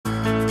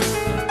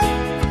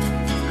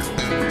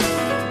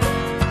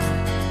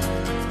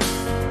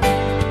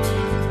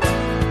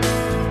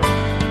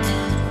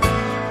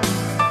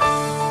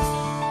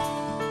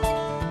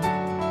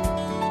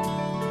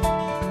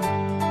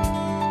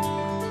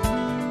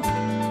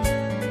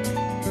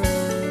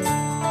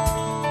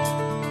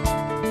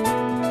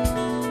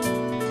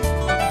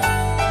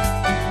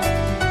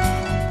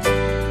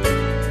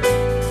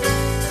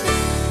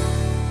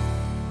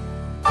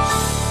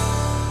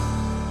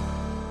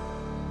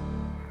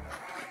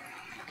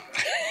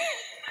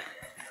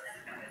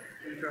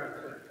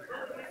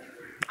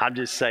I'm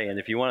just saying,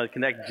 if you want to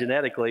connect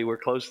genetically, we're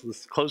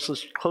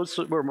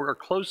more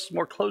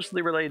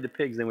closely related to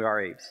pigs than we are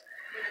apes.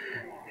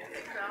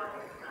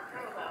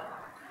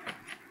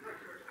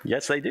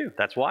 Yes, they do.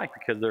 That's why,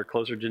 because they're a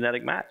closer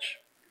genetic match.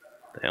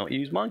 They don't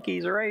use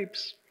monkeys or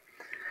apes.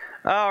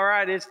 All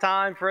right, it's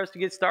time for us to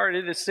get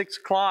started. It is 6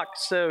 o'clock,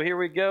 so here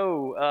we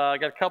go. I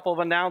got a couple of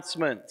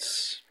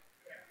announcements.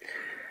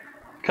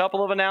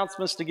 Couple of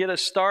announcements to get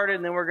us started,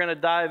 and then we're going to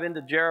dive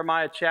into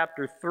Jeremiah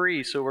chapter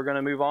 3. So we're going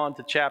to move on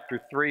to chapter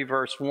 3,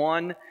 verse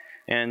 1.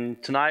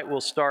 And tonight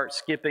we'll start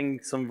skipping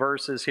some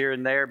verses here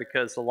and there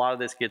because a lot of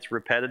this gets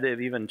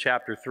repetitive. Even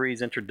chapter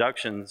 3's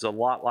introduction is a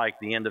lot like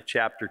the end of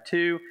chapter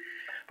 2.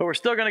 But we're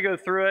still going to go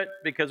through it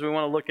because we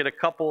want to look at a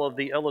couple of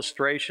the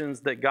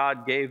illustrations that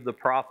God gave the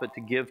prophet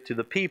to give to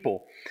the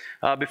people.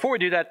 Before we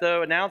do that,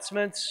 though,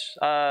 announcements.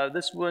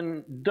 This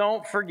one,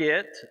 don't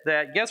forget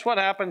that guess what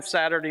happened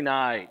Saturday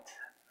night?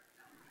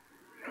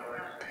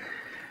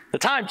 The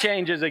time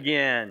changes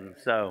again.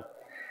 So,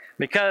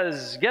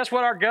 because guess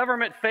what our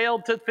government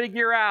failed to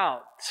figure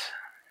out?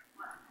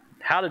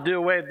 How to do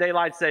away with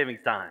daylight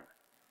savings time.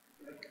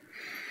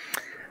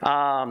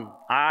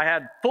 I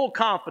had full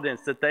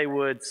confidence that they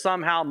would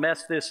somehow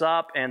mess this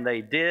up, and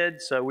they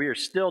did. So we are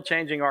still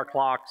changing our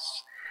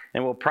clocks,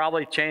 and we'll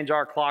probably change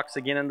our clocks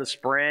again in the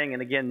spring,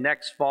 and again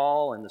next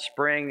fall, and the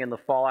spring and the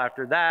fall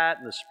after that,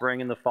 and the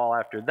spring and the fall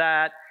after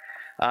that.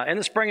 And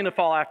the spring and the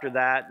fall after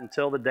that,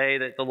 until the day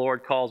that the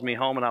Lord calls me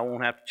home and I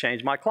won't have to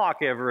change my clock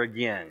ever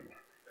again.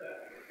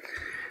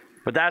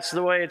 But that's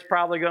the way it's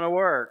probably going to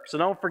work. So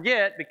don't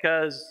forget,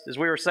 because as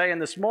we were saying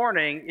this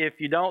morning,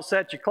 if you don't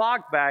set your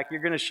clock back, you're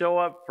going to show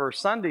up for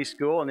Sunday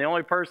school, and the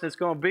only person that's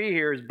going to be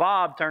here is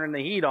Bob turning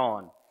the heat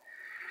on.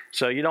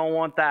 So you don't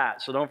want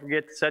that. So don't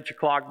forget to set your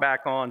clock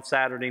back on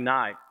Saturday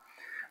night.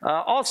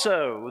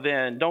 Also,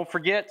 then, don't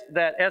forget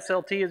that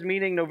SLT is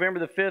meeting November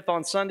the 5th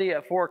on Sunday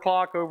at 4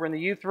 o'clock over in the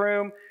youth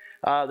room.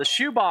 The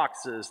shoe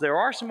boxes, there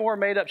are some more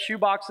made-up shoe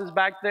boxes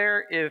back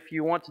there. If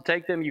you want to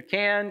take them, you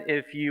can.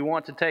 If you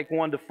want to take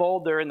one to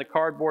fold, they're in the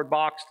cardboard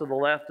box to the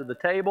left of the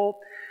table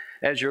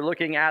as you're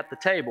looking at the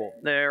table.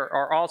 There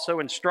are also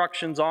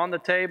instructions on the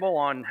table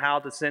on how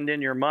to send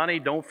in your money.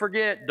 Don't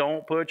forget,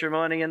 don't put your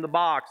money in the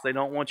box. They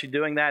don't want you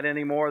doing that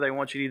anymore. They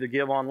want you to either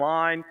give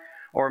online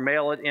or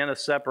mail it in a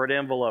separate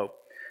envelope.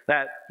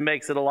 That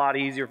makes it a lot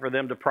easier for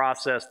them to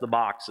process the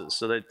boxes.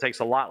 So that it takes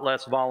a lot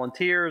less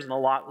volunteers and a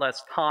lot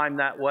less time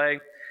that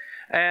way.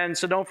 And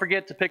so don't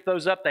forget to pick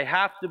those up. They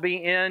have to be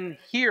in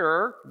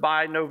here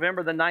by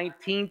November the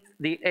 19th,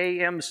 the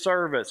AM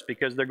service,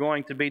 because they're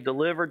going to be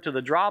delivered to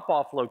the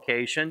drop-off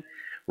location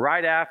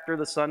right after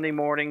the Sunday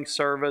morning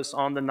service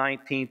on the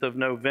 19th of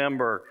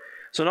November.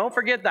 So don't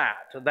forget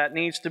that. That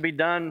needs to be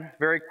done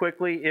very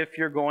quickly if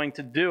you're going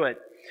to do it.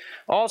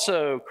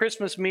 Also,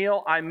 Christmas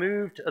meal, I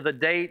moved the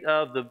date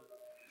of the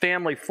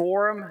family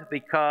forum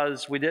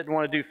because we didn't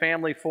want to do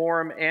family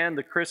forum and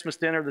the Christmas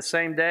dinner the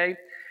same day.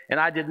 And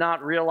I did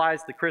not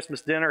realize the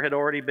Christmas dinner had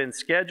already been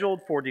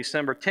scheduled for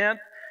December 10th.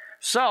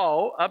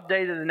 So,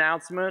 updated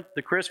announcement,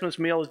 the Christmas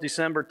meal is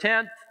December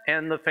 10th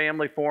and the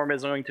family forum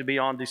is going to be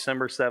on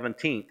December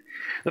 17th.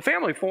 The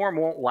family forum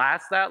won't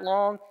last that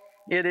long.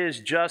 It is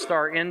just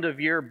our end of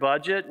year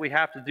budget. We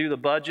have to do the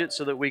budget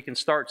so that we can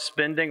start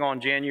spending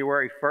on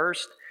January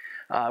 1st.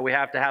 We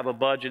have to have a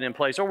budget in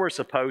place, or we're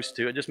supposed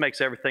to. It just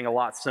makes everything a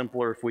lot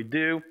simpler if we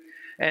do.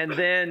 And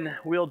then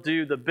we'll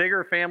do the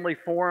bigger family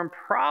forum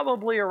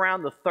probably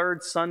around the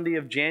 3rd Sunday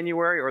of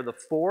January or the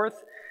 4th.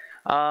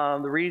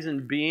 The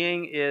reason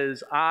being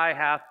is I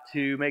have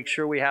to make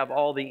sure we have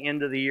all the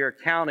end of the year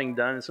accounting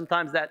done. And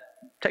sometimes that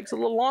takes a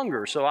little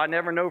longer, so I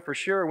never know for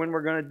sure when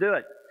we're going to do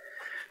it.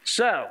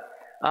 So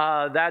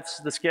that's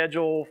the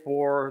schedule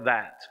for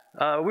that.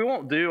 We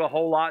won't do a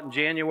whole lot in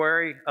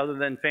January other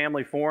than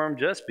family forum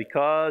just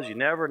because you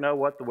never know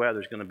what the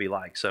weather's going to be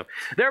like. So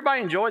did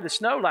everybody enjoy the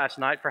snow last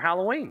night for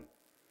Halloween?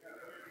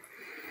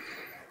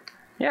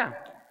 Yeah,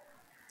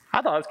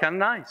 I thought it was kind of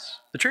nice.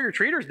 The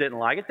trick-or-treaters didn't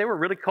like it. They were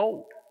really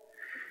cold.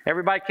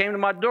 Everybody came to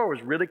my door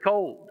was really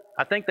cold.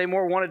 I think they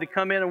more wanted to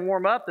come in and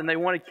warm up than they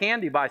wanted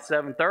candy by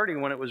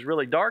 7:30 when it was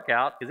really dark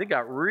out, because it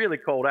got really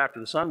cold after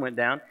the sun went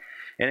down.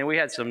 And then we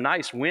had some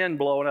nice wind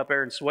blowing up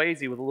there in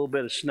Swayze with a little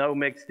bit of snow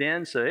mixed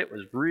in, so it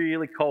was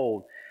really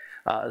cold.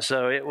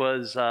 So it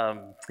was,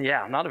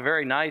 yeah, not a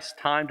very nice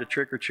time to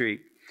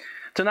trick-or-treat.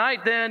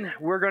 Tonight, then,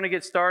 we're going to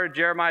get started,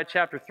 Jeremiah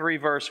chapter 3,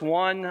 verse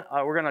 1.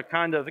 We're going to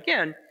kind of,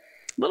 again,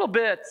 a little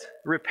bit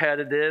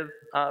repetitive.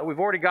 We've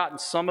already gotten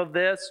some of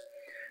this,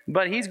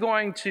 but God's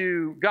going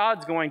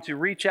to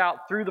reach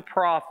out through the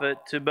prophet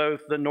to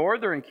both the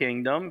northern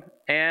kingdom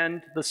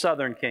and the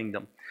southern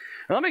kingdom.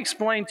 Now, let me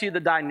explain to you the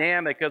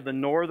dynamic of the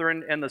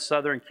northern and the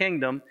southern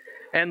kingdom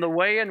and the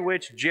way in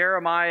which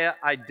Jeremiah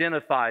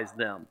identifies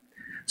them.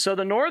 So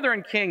the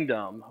northern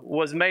kingdom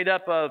was made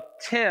up of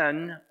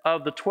 10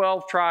 of the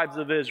 12 tribes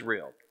of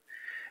Israel.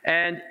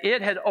 And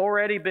it had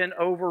already been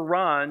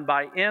overrun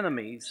by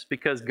enemies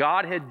because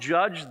God had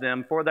judged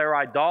them for their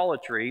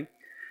idolatry.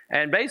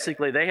 And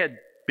basically they had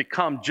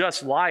become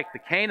just like the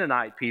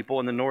Canaanite people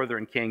in the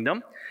northern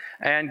kingdom.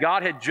 And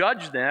God had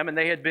judged them, and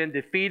they had been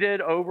defeated,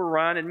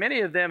 overrun, and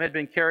many of them had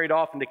been carried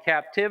off into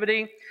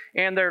captivity,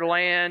 and their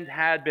land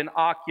had been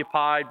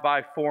occupied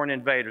by foreign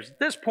invaders. At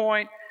this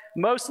point,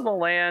 most of the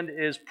land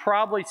is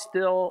probably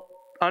still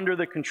under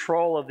the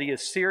control of the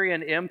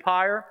Assyrian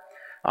Empire,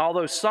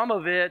 although some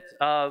of it,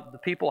 the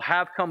people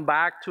have come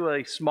back to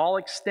a small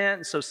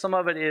extent, so some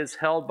of it is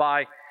held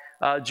by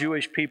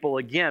Jewish people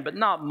again, but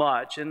not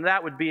much, and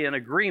that would be in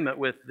agreement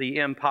with the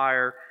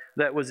empire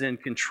that was in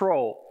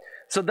control.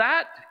 So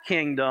that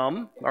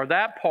kingdom, or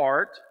that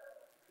part,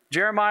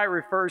 Jeremiah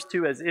refers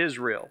to as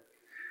Israel.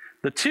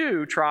 The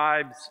two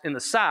tribes in the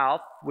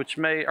south, which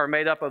are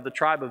made up of the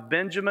tribe of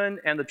Benjamin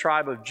and the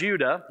tribe of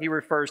Judah, he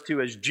refers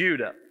to as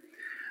Judah.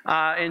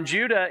 And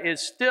Judah is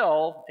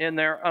still in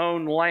their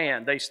own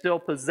land. They still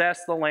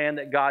possess the land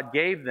that God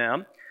gave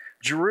them.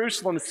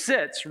 Jerusalem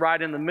sits right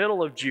in the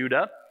middle of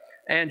Judah,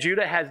 and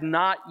Judah has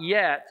not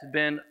yet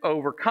been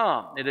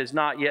overcome. It has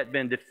not yet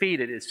been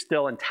defeated. It's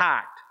still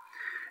intact.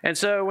 And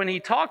so when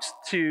he talks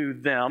to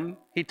them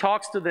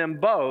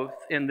both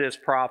in this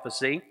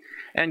prophecy,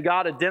 and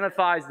God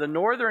identifies the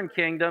northern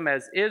kingdom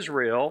as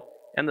Israel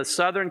and the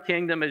southern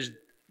kingdom as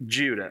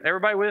Judah.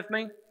 Everybody with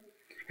me?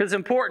 Because it's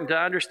important to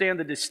understand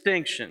the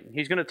distinction.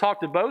 He's going to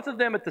talk to both of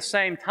them at the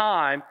same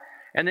time,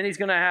 and then he's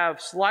going to have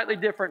slightly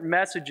different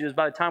messages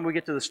by the time we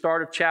get to the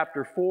start of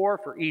chapter 4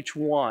 for each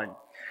one.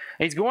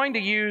 He's going to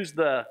use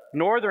the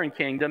northern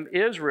kingdom,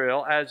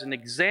 Israel, as an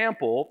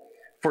example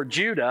for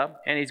Judah,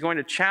 and he's going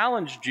to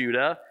challenge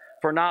Judah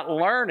for not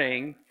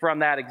learning from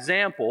that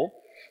example.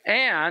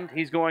 And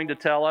he's going to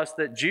tell us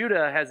that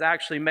Judah has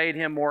actually made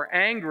him more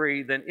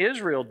angry than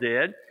Israel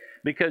did,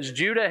 because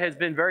Judah has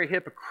been very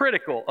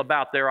hypocritical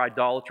about their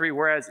idolatry,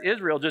 whereas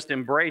Israel just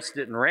embraced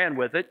it and ran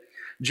with it.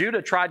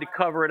 Judah tried to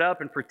cover it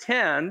up and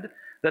pretend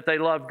that they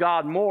loved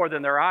God more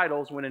than their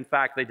idols, when in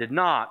fact they did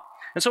not.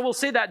 And so we'll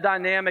see that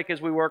dynamic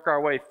as we work our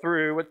way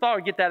through. We thought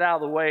we'd get that out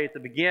of the way at the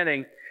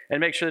beginning and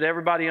make sure that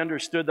everybody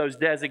understood those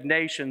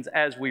designations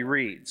as we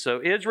read.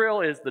 So Israel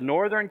is the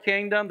northern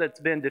kingdom that's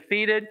been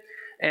defeated,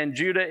 and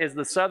Judah is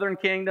the southern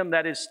kingdom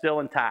that is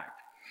still intact.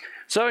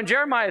 So in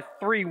Jeremiah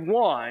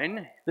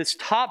 3:1, this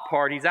top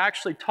part, he's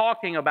actually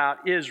talking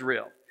about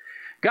Israel.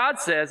 God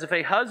says, if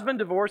a husband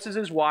divorces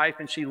his wife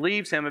and she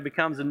leaves him and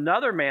becomes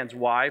another man's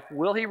wife,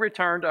 will he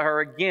return to her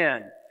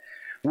again?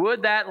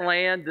 Would that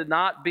land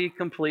not be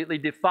completely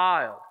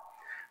defiled?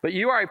 But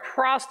you are a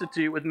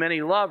prostitute with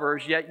many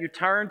lovers, yet you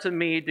turn to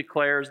me,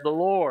 declares the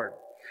Lord.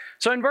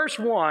 So in verse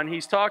 1,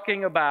 he's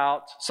talking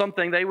about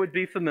something they would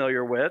be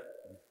familiar with.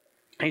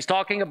 He's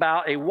talking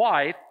about a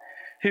wife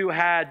who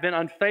had been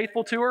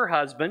unfaithful to her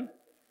husband,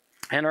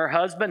 and her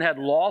husband had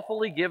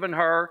lawfully given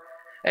her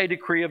a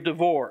decree of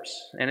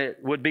divorce. And it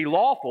would be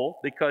lawful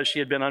because she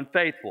had been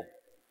unfaithful.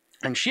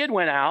 And she had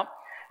went out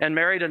and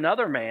married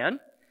another man,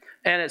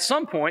 and at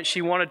some point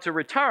she wanted to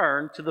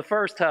return to the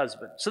first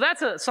husband. So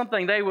that's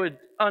something they would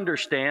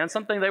understand,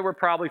 something they were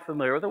probably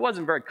familiar with. It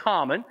wasn't very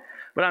common,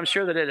 but I'm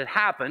sure that it had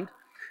happened.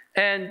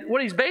 And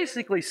what he's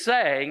basically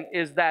saying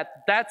is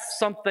that that's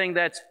something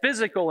that's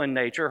physical in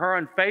nature. Her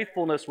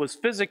unfaithfulness was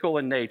physical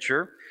in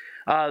nature.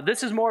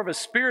 This is more of a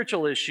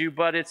spiritual issue,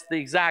 but it's the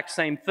exact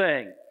same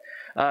thing.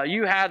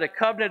 You had a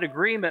covenant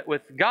agreement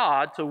with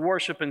God to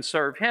worship and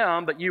serve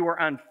Him, but you were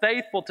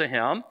unfaithful to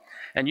Him,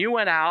 and you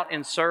went out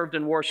and served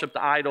and worshiped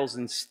idols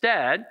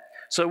instead.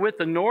 So with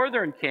the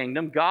northern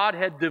kingdom, God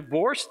had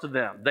divorced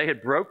them. They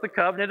had broke the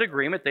covenant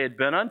agreement. They had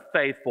been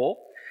unfaithful.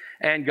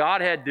 And God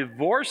had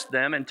divorced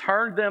them and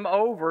turned them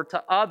over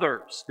to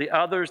others, the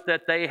others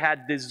that they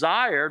had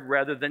desired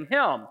rather than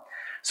Him.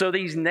 So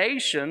these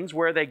nations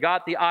where they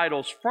got the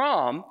idols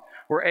from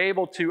were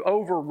able to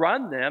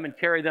overrun them and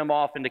carry them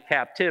off into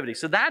captivity.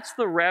 So that's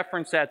the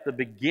reference at the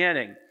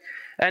beginning.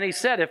 And he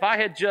said, if I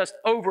had just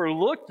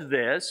overlooked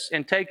this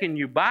and taken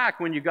you back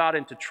when you got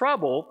into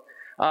trouble,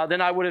 then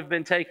I would have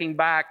been taking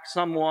back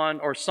someone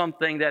or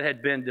something that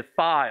had been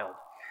defiled.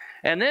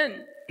 And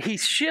then he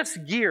shifts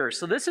gears.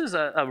 So this is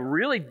a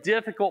really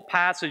difficult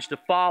passage to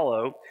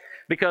follow,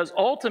 because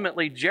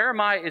ultimately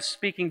Jeremiah is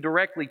speaking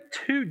directly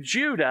to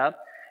Judah,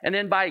 and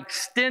then by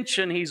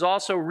extension he's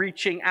also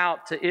reaching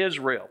out to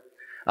Israel.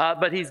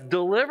 But he's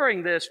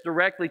delivering this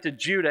directly to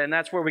Judah, and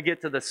that's where we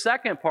get to the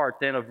second part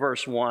then of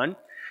verse 1.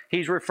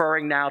 He's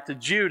referring now to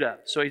Judah.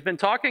 So he's been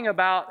talking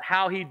about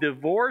how he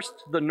divorced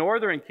the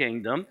northern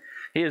kingdom.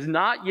 He has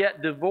not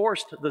yet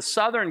divorced the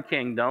southern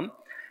kingdom.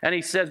 And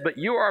he says, but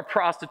you are a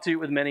prostitute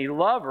with many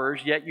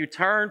lovers, yet you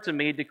turn to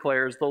me,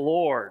 declares the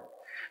Lord.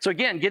 So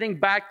again, getting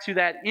back to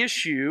that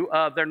issue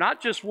of they're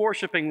not just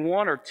worshiping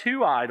one or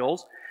two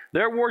idols,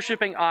 they're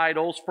worshiping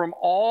idols from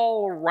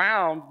all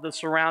around the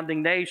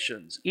surrounding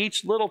nations.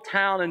 Each little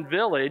town and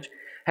village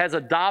has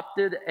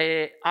adopted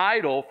an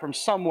idol from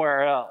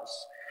somewhere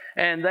else.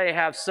 And they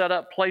have set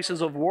up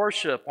places of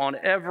worship on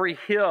every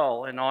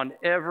hill and on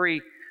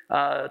every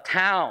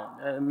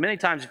town. Many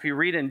times if you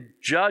read in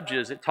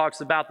Judges, it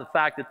talks about the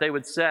fact that they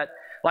would set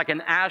like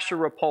an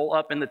Asherah pole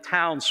up in the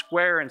town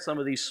square in some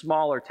of these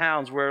smaller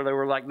towns where there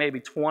were like maybe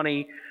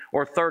 20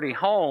 or 30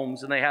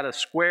 homes and they had a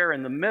square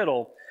in the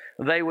middle,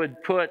 they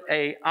would put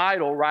an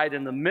idol right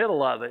in the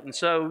middle of it. And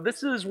so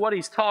this is what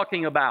he's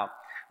talking about,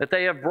 that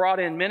they have brought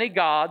in many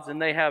gods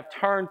and they have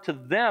turned to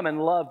them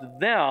and loved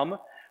them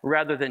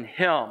rather than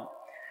him.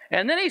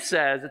 And then he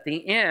says at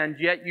the end,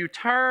 yet you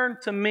turn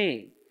to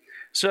me.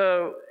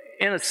 So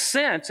in a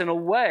sense, in a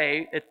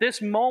way, at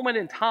this moment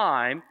in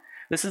time,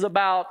 this is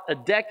about a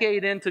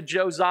decade into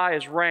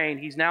Josiah's reign.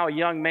 He's now a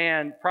young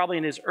man, probably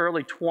in his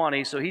early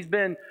 20s. So he's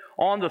been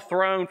on the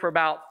throne for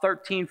about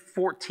 13,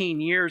 14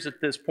 years at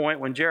this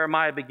point when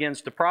Jeremiah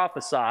begins to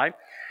prophesy.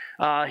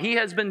 He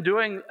has been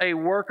doing a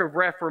work of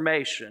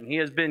reformation. He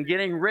has been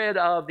getting rid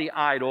of the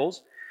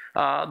idols.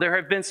 There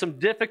have been some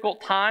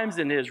difficult times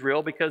in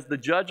Israel because the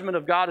judgment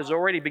of God is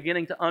already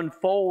beginning to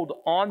unfold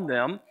on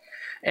them.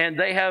 And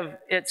they have,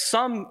 at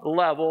some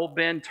level,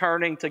 been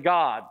turning to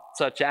God,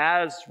 such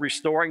as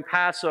restoring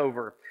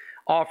Passover,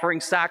 offering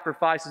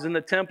sacrifices in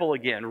the temple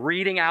again,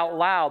 reading out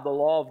loud the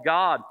law of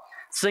God,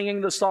 singing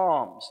the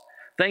Psalms.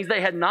 Things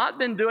they had not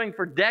been doing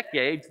for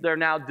decades, they're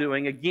now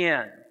doing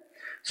again.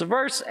 So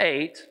verse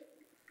 8,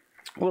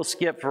 we'll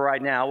skip for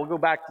right now. We'll go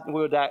back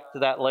to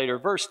that later.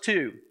 Verse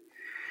 2,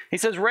 he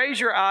says, raise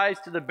your eyes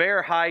to the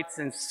bare heights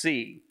and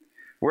see.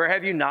 Where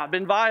have you not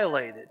been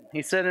violated?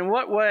 He said, in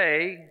what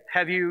way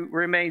have you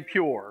remained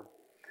pure?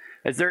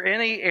 Is there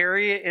any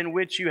area in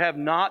which you have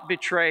not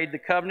betrayed the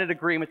covenant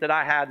agreement that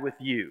I had with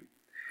you?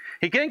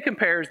 He then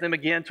compares them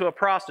again to a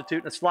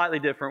prostitute in a slightly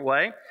different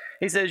way.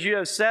 He says, you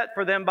have set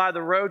for them by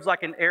the roads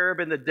like an Arab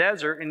in the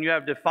desert, and you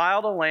have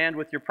defiled a land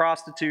with your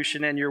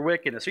prostitution and your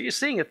wickedness. So you're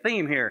seeing a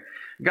theme here.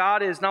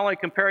 God is not only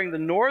comparing the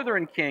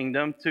northern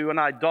kingdom to an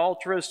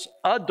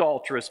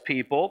adulterous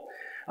people,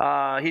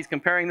 he's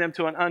comparing them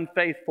to an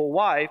unfaithful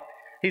wife.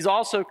 He's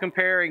also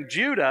comparing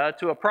Judah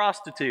to a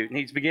prostitute, and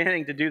he's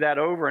beginning to do that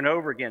over and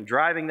over again,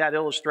 driving that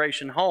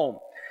illustration home.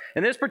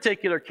 In this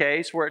particular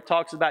case, where it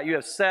talks about you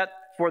have set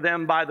for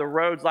them by the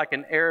roads like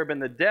an Arab in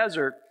the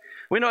desert,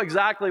 we know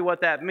exactly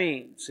what that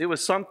means. It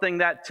was something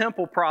that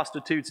temple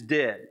prostitutes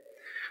did.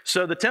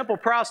 So the temple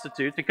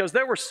prostitutes, because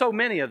there were so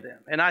many of them,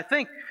 and I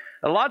think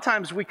a lot of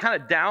times we kind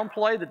of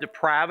downplay the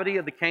depravity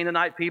of the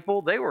Canaanite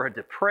people. They were a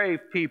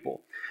depraved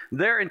people.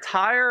 Their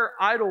entire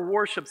idol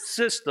worship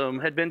system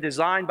had been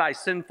designed by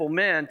sinful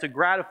men to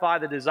gratify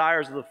the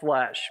desires of the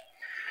flesh.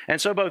 And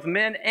so both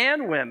men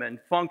and women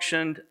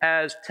functioned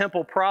as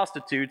temple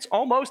prostitutes,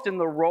 almost in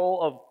the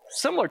role of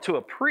similar to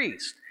a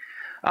priest.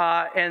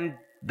 And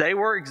they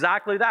were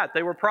exactly that.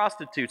 They were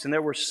prostitutes. And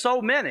there were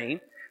so many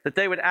that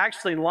they would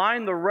actually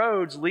line the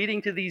roads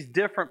leading to these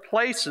different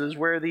places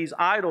where these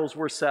idols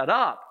were set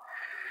up.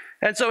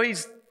 And so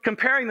he's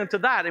comparing them to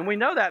that. And we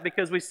know that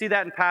because we see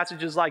that in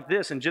passages like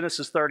this in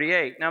Genesis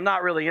 38. Now, I'm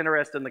not really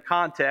interested in the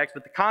context,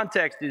 but the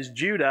context is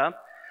Judah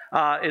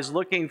is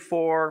looking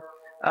for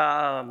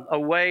a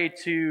way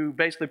to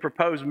basically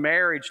propose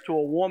marriage to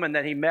a woman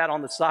that he met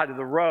on the side of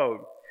the road.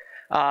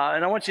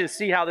 And I want you to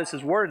see how this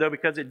is worded, though,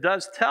 because it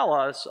does tell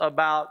us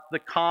about the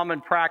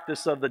common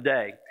practice of the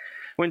day.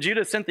 When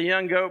Judah sent the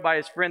young goat by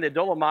his friend the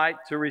Adullamite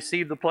to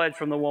receive the pledge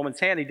from the woman's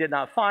hand, he did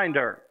not find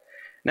her.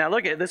 Now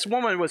look at it. This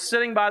woman was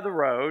sitting by the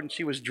road, and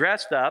she was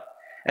dressed up,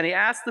 and he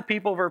asked the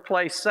people of her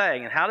place,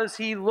 saying, and how does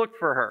he look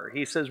for her?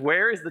 He says,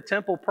 where is the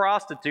temple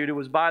prostitute who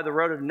was by the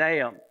road of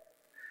Nahum?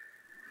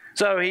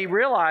 So he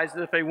realized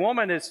that if a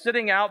woman is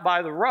sitting out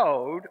by the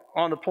road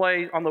on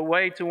the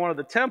way to one of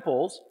the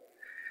temples,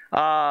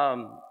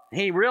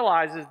 he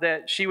realizes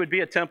that she would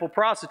be a temple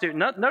prostitute.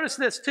 Notice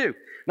this too.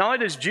 Not only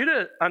does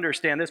Judah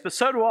understand this, but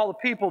so do all the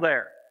people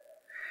there.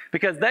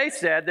 Because they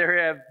said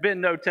there have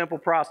been no temple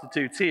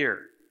prostitutes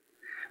here.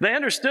 They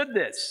understood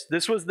this.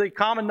 This was the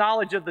common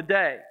knowledge of the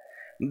day,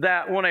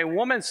 that when a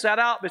woman sat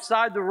out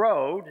beside the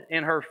road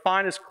in her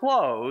finest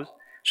clothes,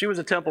 she was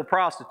a temple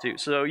prostitute.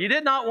 So you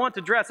did not want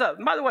to dress up.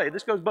 And by the way,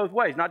 this goes both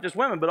ways, not just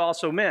women, but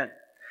also men.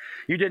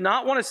 You did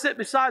not want to sit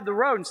beside the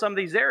road in some of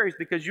these areas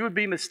because you would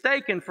be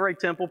mistaken for a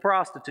temple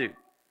prostitute,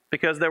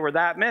 because there were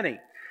that many.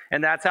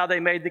 And that's how they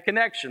made the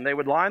connection. They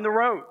would line the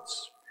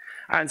roads.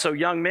 And so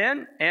young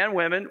men and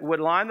women would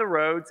line the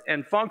roads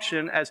and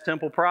function as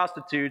temple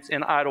prostitutes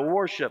in idol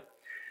worship.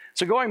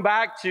 So going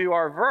back to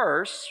our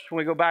verse, when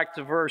we go back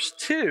to verse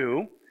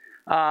 2,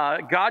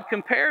 God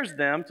compares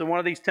them to one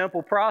of these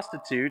temple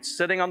prostitutes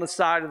sitting on the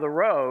side of the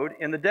road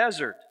in the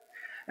desert.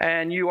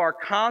 And you are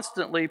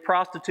constantly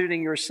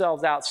prostituting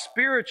yourselves out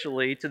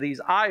spiritually to these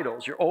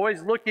idols. You're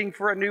always looking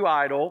for a new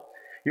idol.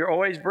 You're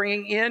always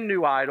bringing in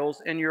new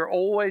idols, and you're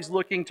always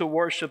looking to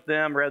worship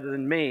them rather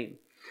than me.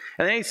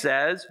 And then he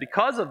says,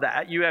 because of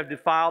that, you have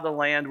defiled the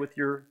land with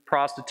your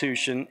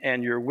prostitution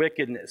and your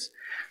wickedness.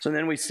 So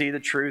then we see the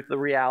truth, the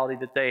reality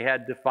that they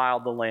had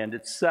defiled the land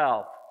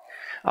itself.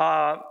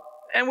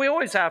 And we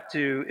always have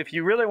to, if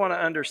you really want to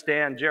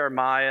understand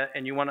Jeremiah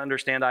and you want to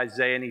understand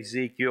Isaiah and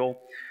Ezekiel,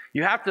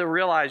 you have to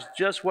realize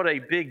just what a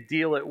big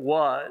deal it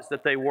was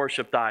that they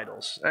worshiped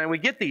idols. And we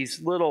get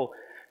these little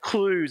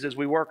clues as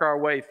we work our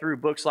way through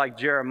books like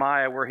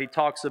Jeremiah, where he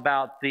talks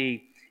about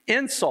the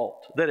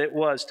insult that it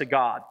was to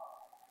God,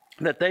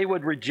 that they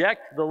would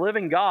reject the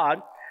living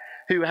God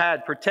who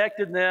had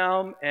protected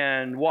them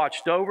and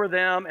watched over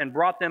them and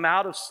brought them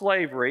out of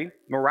slavery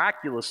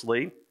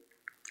miraculously,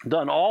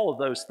 done all of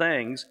those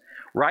things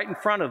right in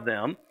front of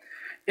them.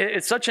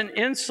 It's such an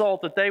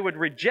insult that they would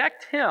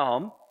reject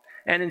him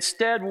and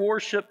instead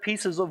worship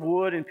pieces of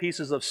wood and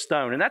pieces of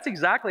stone. And that's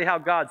exactly how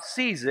God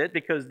sees it,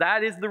 because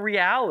that is the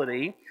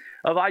reality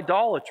of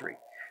idolatry.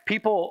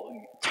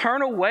 People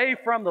turn away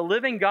from the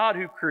living God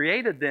who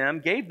created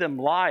them, gave them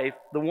life,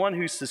 the one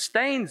who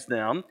sustains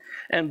them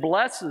and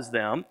blesses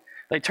them.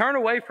 They turn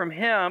away from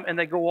him and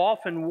they go off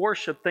and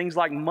worship things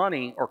like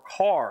money or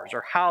cars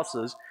or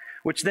houses,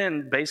 which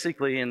then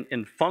basically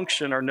in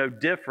function are no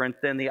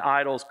different than the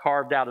idols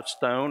carved out of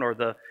stone or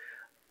the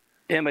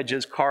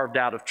images carved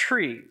out of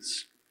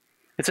trees.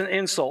 It's an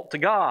insult to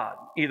God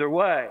either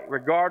way,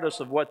 regardless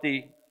of what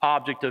the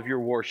object of your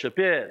worship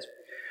is.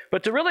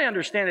 But to really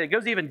understand it, it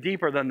goes even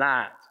deeper than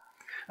that.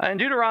 In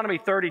Deuteronomy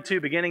 32,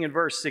 beginning in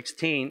verse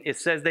 16, it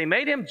says, they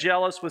made him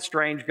jealous with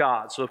strange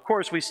gods. So of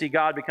course we see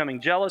God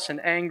becoming jealous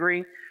and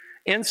angry,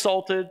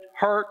 insulted,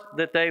 hurt,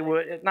 that they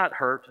would, not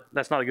hurt,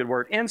 that's not a good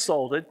word,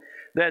 insulted,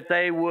 that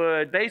they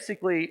would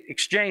basically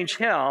exchange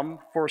him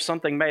for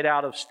something made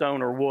out of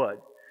stone or wood.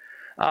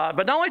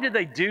 But not only did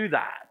they do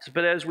that,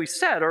 but as we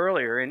said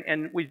earlier,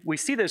 and we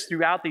see this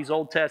throughout these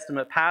Old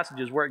Testament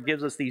passages where it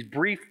gives us these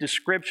brief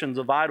descriptions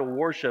of idol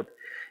worship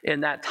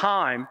in that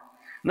time,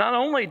 not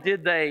only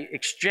did they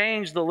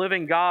exchange the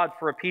living God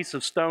for a piece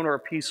of stone or a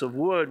piece of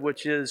wood,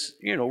 which is,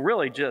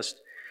 really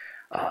just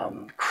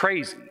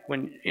crazy.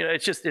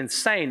 It's just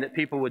insane that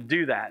people would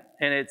do that.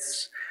 And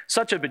it's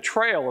such a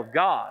betrayal of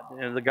God,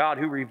 the God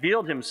who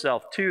revealed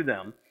himself to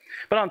them.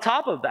 But on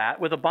top of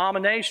that, with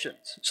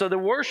abominations. So the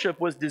worship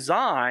was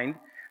designed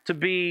to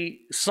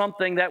be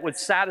something that would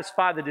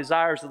satisfy the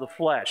desires of the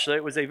flesh. So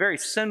it was a very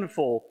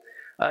sinful,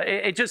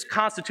 it just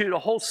constituted a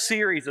whole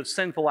series of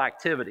sinful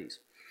activities.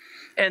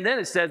 And then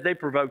it says they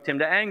provoked him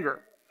to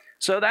anger.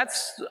 So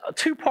that's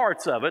two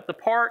parts of it. The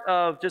part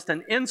of just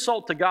an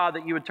insult to God,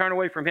 that you would turn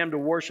away from him to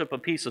worship a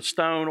piece of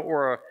stone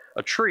or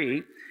a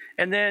tree.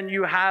 And then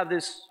you have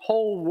this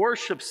whole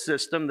worship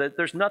system that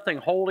there's nothing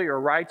holy or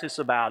righteous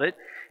about it.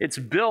 It's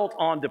built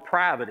on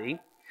depravity.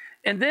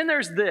 And then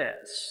there's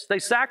this. They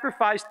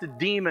sacrificed to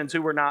demons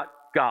who were not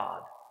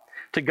God,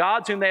 to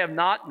gods whom they have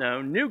not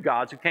known, new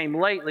gods who came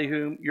lately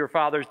whom your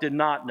fathers did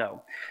not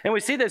know. And we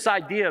see this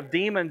idea of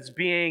demons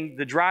being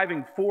the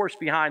driving force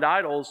behind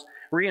idols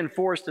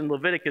reinforced in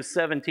Leviticus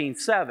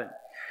 17:7.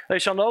 They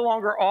shall no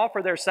longer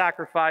offer their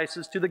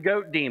sacrifices to the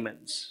goat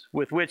demons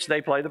with which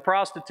they play the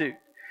prostitute.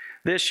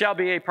 This shall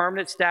be a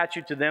permanent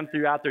statute to them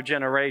throughout their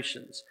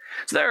generations.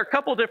 So there are a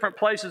couple different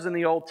places in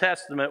the Old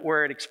Testament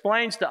where it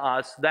explains to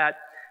us that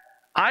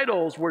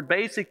idols were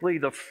basically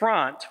the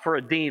front for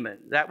a demon.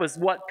 That was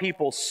what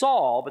people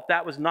saw, but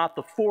that was not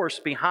the force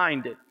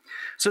behind it.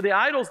 So the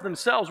idols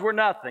themselves were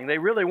nothing. They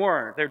really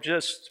weren't. They're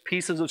just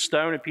pieces of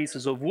stone and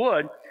pieces of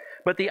wood.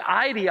 But the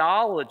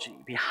ideology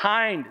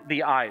behind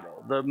the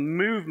idol, the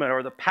movement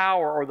or the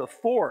power or the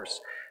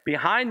force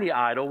behind the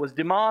idol was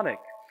demonic.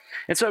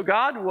 And so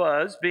God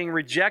was being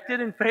rejected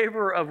in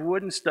favor of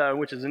wood and stone,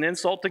 which is an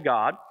insult to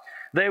God.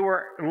 They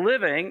were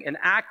living and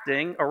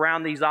acting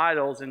around these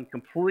idols in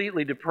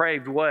completely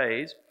depraved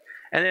ways.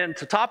 And then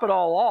to top it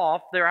all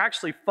off, they're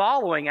actually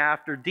following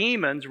after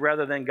demons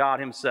rather than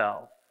God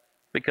himself,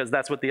 because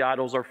that's what the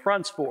idols are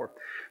fronts for.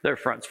 They're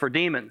fronts for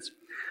demons.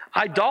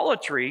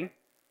 Idolatry,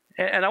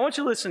 and I want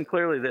you to listen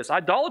clearly to this,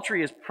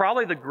 idolatry is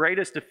probably the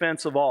greatest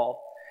offense of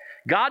all.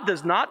 God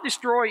does not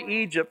destroy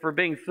Egypt for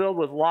being filled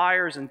with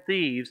liars and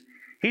thieves.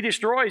 He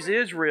destroys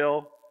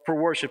Israel for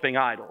worshiping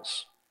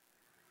idols.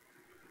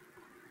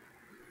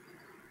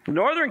 The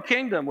northern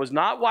kingdom was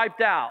not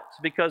wiped out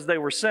because they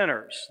were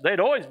sinners.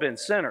 They'd always been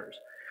sinners.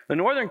 The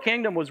northern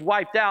kingdom was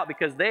wiped out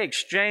because they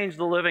exchanged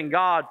the living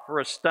God for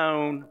a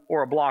stone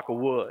or a block of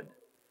wood.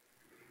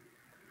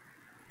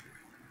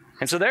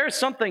 And so there's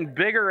something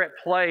bigger at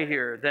play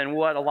here than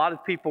what a lot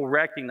of people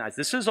recognize.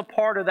 This is a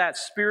part of that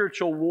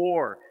spiritual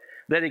war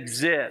that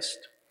exists.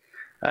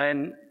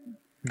 And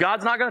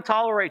God's not going to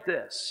tolerate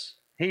this.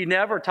 He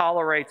never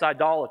tolerates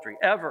idolatry,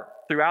 ever.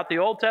 Throughout the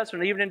Old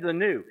Testament, even into the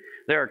New,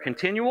 there are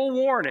continual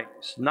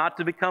warnings not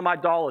to become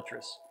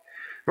idolatrous.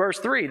 Verse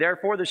 3,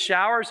 therefore the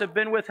showers have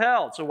been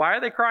withheld. So why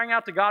are they crying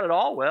out to God at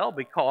all? Well,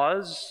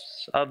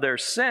 because of their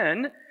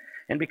sin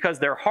and because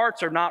their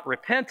hearts are not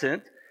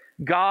repentant,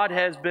 God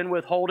has been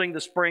withholding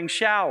the spring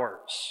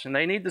showers. And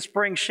they need the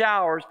spring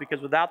showers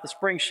because without the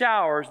spring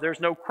showers,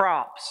 there's no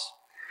crops.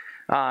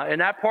 In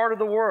that part of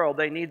the world,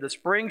 they need the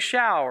spring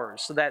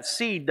showers so that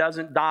seed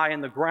doesn't die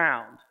in the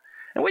ground.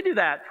 And we do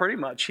that pretty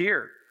much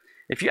here.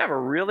 If you have a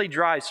really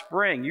dry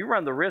spring, you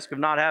run the risk of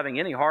not having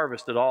any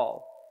harvest at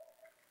all.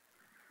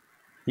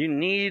 You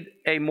need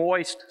a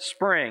moist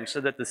spring so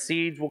that the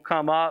seeds will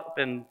come up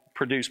and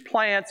produce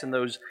plants, and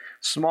those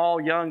small,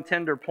 young,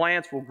 tender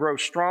plants will grow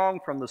strong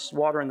from the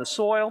water in the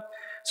soil.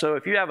 So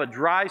if you have a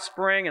dry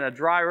spring and a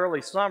dry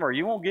early summer,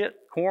 you won't get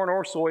corn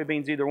or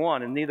soybeans, either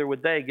one, and neither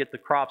would they get the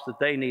crops that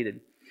they needed.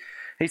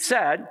 He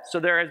said, so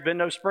there has been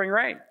no spring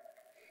rain.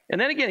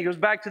 And then again, he goes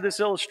back to this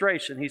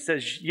illustration. He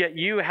says, yet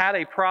you had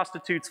a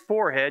prostitute's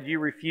forehead, you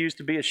refused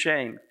to be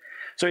ashamed.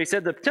 So he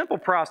said the temple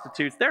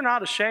prostitutes, they're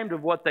not ashamed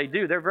of what they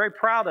do. They're very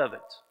proud of it.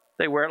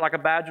 They wear it like a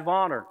badge of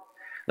honor.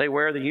 They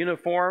wear the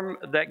uniform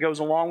that goes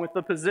along with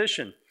the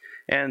position.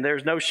 And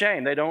there's no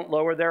shame. They don't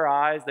lower their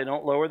eyes. They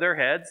don't lower their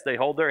heads. They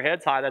hold their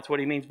heads high. That's what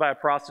he means by a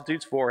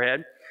prostitute's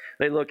forehead.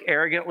 They look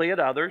arrogantly at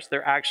others.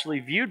 They're actually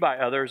viewed by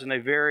others in a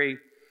very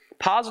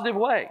positive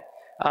way.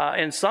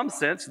 In some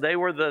sense, they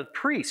were the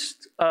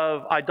priests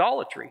of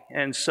idolatry.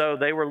 And so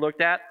they were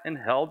looked at and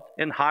held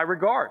in high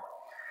regard.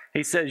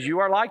 He says, you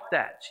are like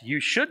that. You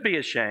should be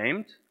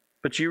ashamed,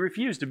 but you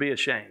refuse to be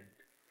ashamed.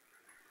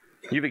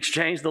 You've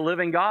exchanged the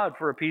living God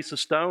for a piece of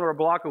stone or a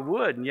block of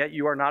wood, and yet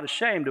you are not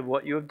ashamed of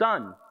what you have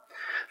done.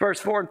 Verse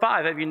 4 and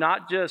 5, have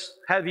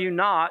you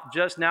not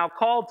just now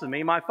called to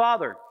me, my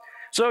Father?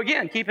 So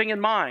again, keeping in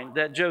mind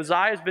that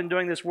Josiah has been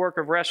doing this work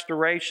of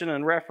restoration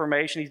and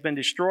reformation. He's been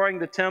destroying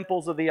the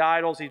temples of the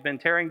idols. He's been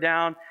tearing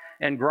down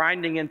and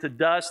grinding into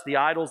dust the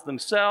idols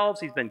themselves.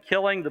 He's been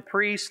killing the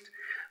priest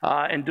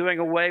and doing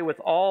away with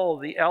all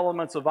the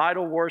elements of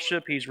idol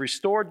worship. He's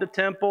restored the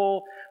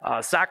temple.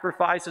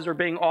 Sacrifices are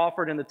being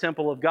offered in the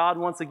temple of God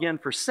once again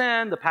for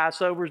sin. The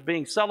Passover is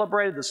being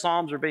celebrated. The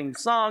Psalms are being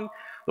sung.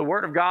 The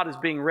Word of God is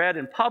being read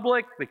in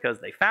public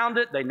because they found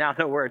it. They now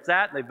know where it's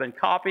at. They've been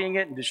copying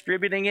it and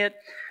distributing it.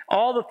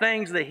 All the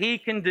things that he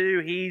can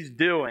do, he's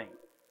doing.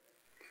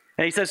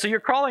 And he says, so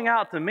you're calling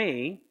out to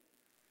me,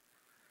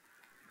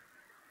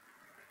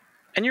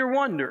 and you're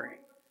wondering,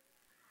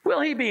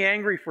 will he be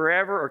angry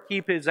forever or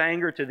keep his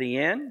anger to the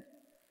end?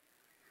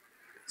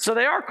 So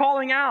they are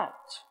calling out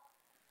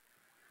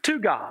to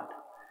God.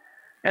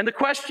 And the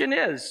question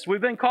is, we've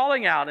been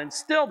calling out and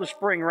still the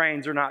spring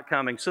rains are not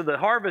coming. So the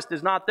harvest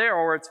is not there,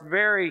 or it's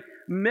very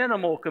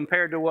minimal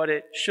compared to what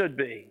it should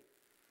be.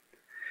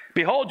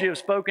 Behold, you have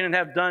spoken and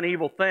have done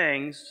evil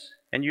things,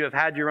 and you have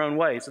had your own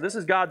way. So this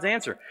is God's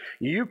answer.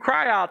 You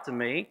cry out to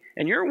me,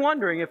 and you're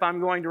wondering if I'm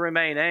going to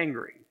remain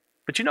angry.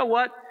 But you know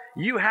what?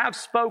 You have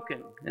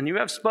spoken, and you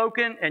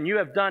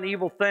have done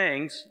evil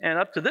things, and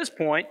up to this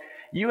point,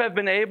 you have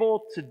been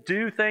able to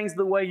do things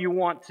the way you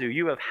want to.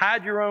 You have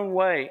had your own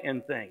way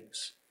in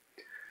things.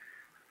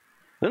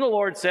 Then the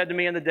Lord said to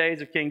me in the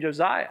days of King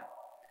Josiah,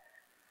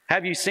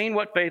 have you seen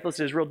what faithless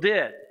Israel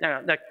did?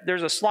 Now,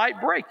 there's a slight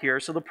break here.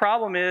 So the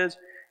problem is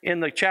in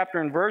the chapter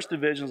and verse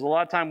divisions, a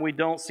lot of time we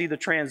don't see the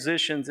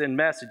transitions in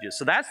messages.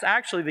 So that's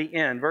actually the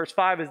end. Verse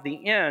 5 is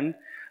the end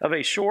of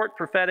a short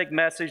prophetic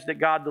message that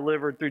God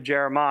delivered through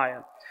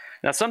Jeremiah.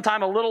 Now,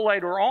 sometime a little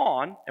later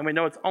on, and we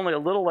know it's only a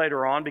little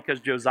later on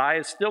because Josiah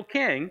is still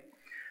king,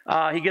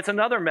 he gets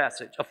another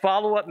message, a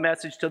follow-up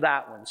message to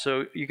that one.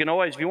 So you can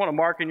always, if you want to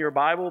mark in your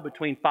Bible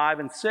between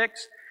 5 and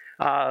 6,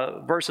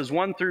 verses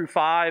 1 through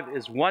 5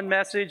 is one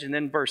message, and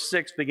then verse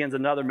 6 begins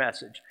another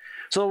message.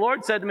 So the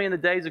Lord said to me in the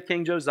days of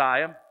King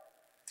Josiah,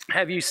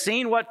 have you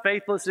seen what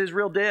faithless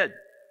Israel did?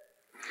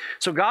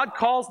 So God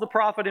calls the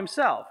prophet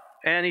himself,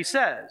 and he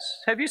says,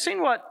 have you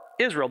seen what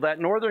Israel,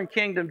 that northern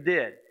kingdom,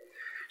 did?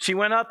 She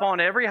went up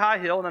on every high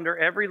hill and under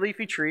every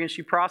leafy tree, and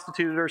she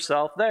prostituted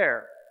herself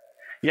there.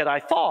 Yet I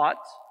thought,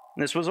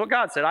 and this was what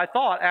God said, I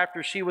thought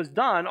after she has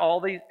done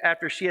all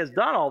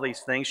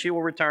these things, she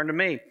will return to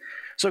me.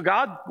 So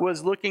God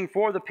was looking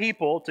for the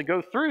people to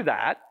go through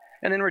that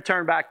and then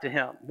return back to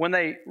him. When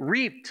they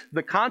reaped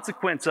the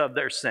consequence of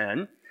their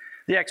sin,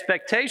 the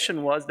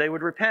expectation was they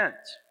would repent,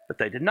 but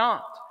they did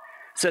not.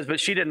 It says, but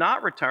she did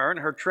not return.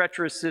 Her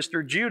treacherous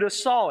sister Judah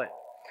saw it.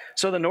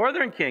 So the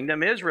northern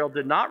kingdom, Israel,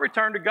 did not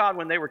return to God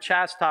when they were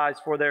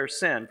chastised for their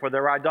sin, for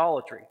their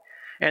idolatry.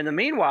 And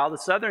meanwhile, the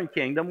southern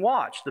kingdom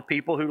watched. The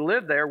people who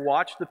lived there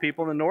watched the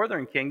people in the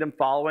northern kingdom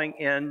following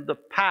in the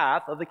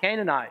path of the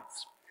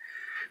Canaanites.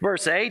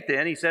 Verse 8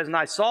 then, he says, and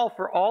I saw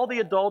for all the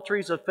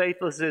adulteries of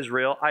faithless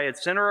Israel, I had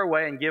sent her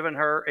away and given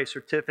her a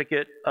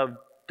certificate of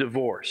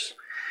divorce.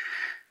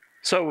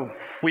 So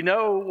we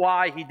know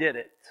why he did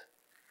it.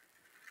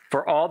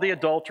 For all the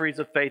adulteries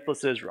of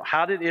faithless Israel.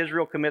 How did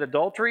Israel commit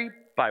adultery?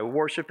 By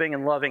worshiping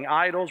and loving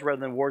idols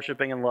rather than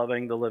worshiping and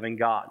loving the living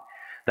God.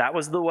 That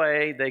was the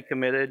way they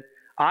committed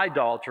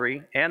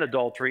idolatry and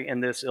adultery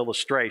in this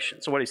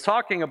illustration. So what he's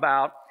talking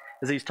about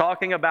is he's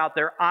talking about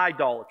their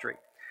idolatry.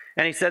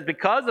 And he said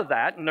because of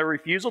that and their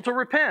refusal to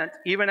repent,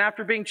 even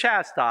after being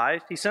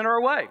chastised, he sent her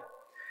away.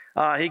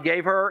 He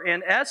gave her,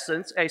 in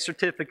essence, a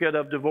certificate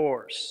of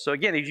divorce. So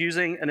again, he's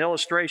using an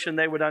illustration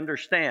they would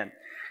understand.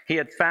 He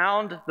had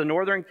found the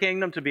northern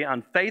kingdom to be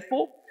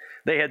unfaithful.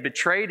 They had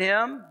betrayed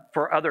him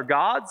for other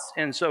gods,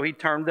 and so he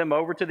turned them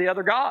over to the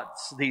other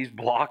gods, these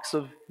blocks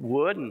of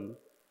wood and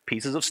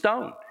pieces of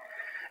stone.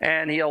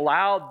 And he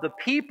allowed the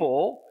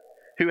people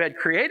who had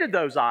created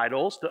those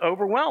idols to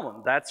overwhelm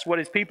them. That's what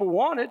his people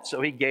wanted,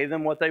 so he gave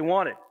them what they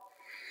wanted.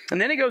 And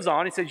then he goes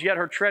on, he says, yet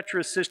her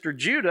treacherous sister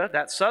Judah,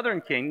 that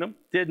southern kingdom,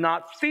 did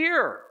not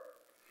fear.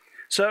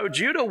 So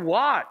Judah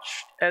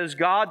watched as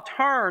God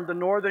turned the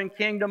northern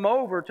kingdom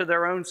over to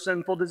their own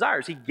sinful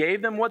desires. He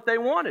gave them what they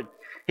wanted.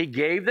 He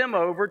gave them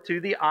over to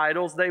the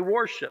idols they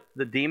worshiped,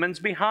 the demons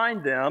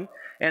behind them,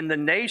 and the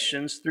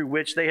nations through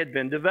which they had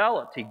been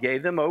developed. He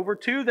gave them over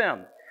to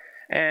them.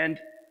 And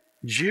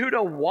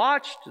Judah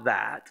watched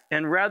that,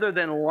 and rather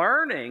than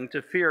learning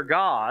to fear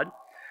God,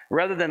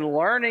 rather than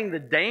learning the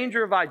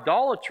danger of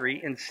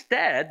idolatry,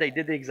 instead they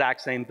did the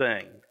exact same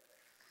thing,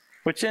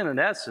 which in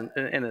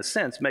a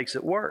sense makes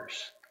it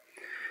worse.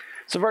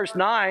 So verse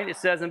 9, it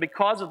says, and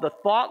because of the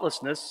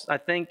thoughtlessness, I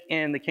think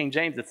in the King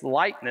James it's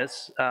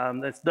lightness.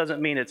 This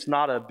doesn't mean it's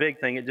not a big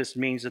thing. It just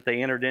means that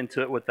they entered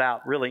into it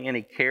without really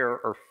any care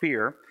or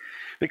fear.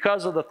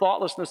 Because of the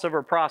thoughtlessness of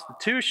her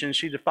prostitution,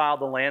 she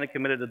defiled the land and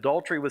committed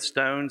adultery with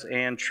stones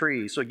and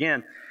trees. So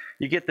again,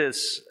 you get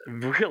this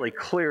really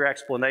clear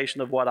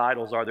explanation of what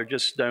idols are. They're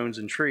just stones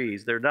and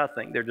trees. They're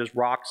nothing. They're just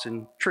rocks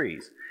and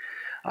trees.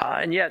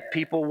 And yet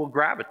people will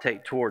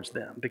gravitate towards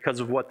them because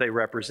of what they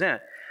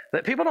represent.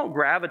 That people don't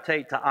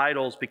gravitate to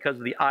idols because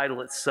of the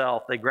idol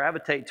itself. They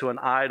gravitate to an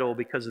idol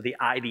because of the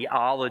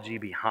ideology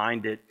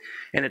behind it.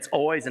 And it's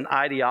always an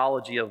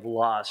ideology of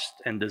lust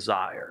and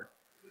desire.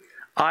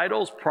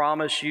 Idols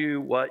promise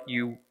you what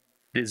you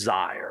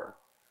desire.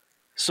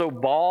 So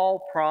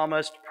Baal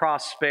promised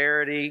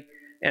prosperity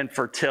and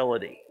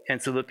fertility.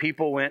 And so the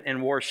people went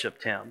and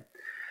worshiped him.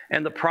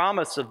 And the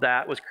promise of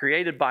that was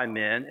created by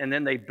men, and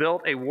then they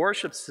built a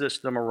worship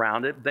system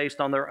around it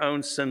based on their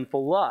own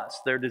sinful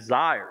lusts, their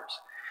desires.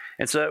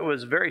 And so it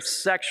was very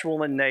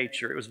sexual in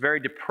nature. It was very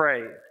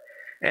depraved.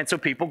 And so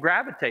people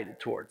gravitated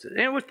towards it.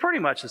 And it was pretty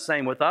much the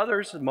same with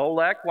others.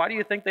 Molech, why do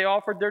you think they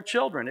offered their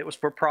children? It was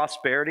for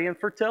prosperity and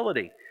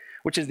fertility,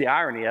 which is the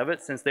irony of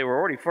it. Since they were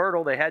already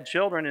fertile, they had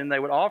children, and they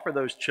would offer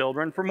those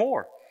children for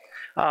more.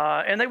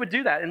 And they would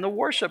do that. And the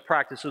worship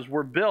practices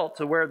were built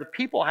to where the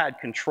people had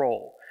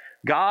control.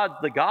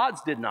 The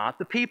gods did not,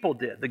 the people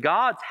did. The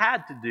gods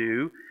had to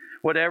do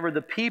whatever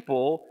the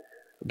people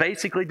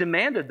basically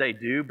demanded they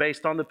do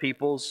based on the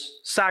people's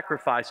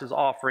sacrifices,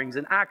 offerings,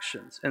 and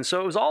actions. And so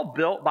it was all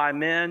built by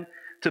men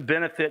to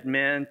benefit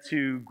men,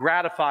 to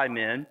gratify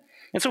men.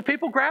 And so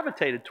people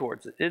gravitated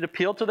towards it. It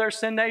appealed to their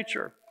sin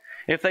nature.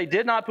 If they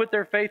did not put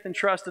their faith and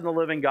trust in the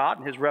living God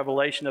and his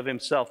revelation of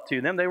himself to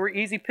them, they were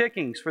easy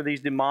pickings for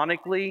these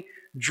demonically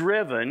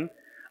driven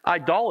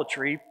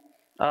idolatry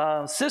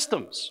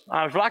systems.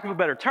 For lack of a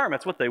better term,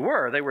 that's what they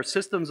were. They were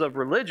systems of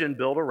religion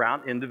built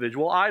around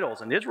individual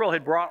idols. And Israel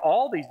had brought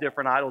all these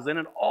different idols in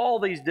and all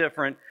these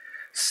different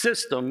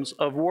systems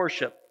of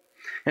worship.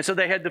 And so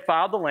they had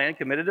defiled the land,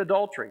 committed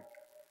adultery.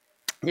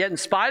 Yet in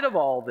spite of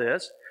all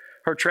this,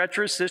 her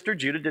treacherous sister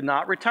Judah did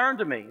not return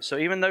to me. So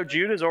even though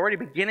Judah is already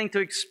beginning to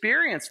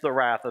experience the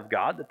wrath of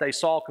God that they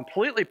saw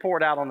completely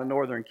poured out on the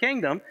northern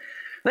kingdom,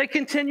 they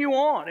continue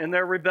on in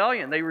their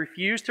rebellion. They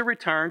refuse to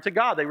return to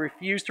God. They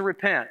refuse to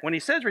repent. When he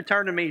says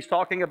return to me, he's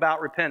talking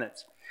about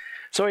repentance.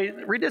 So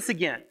read this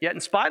again. Yet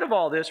in spite of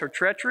all this, her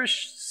treacherous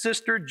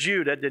sister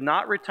Judah did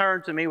not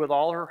return to me with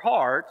all her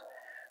heart,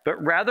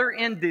 but rather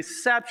in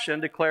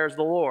deception, declares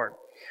the Lord.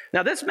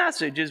 Now this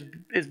message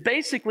is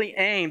basically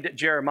aimed at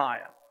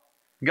Jeremiah.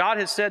 God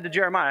has said to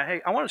Jeremiah,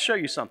 hey, I want to show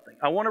you something.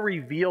 I want to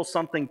reveal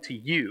something to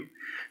you.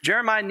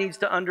 Jeremiah needs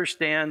to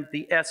understand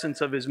the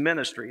essence of his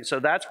ministry. So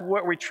that's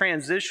what we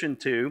transitioned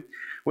to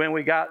when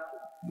we got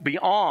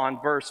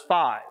beyond verse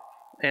 5.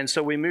 And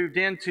so we moved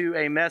into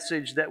a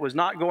message that was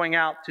not going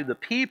out to the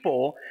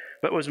people,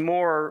 but was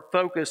more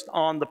focused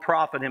on the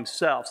prophet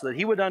himself, so that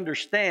he would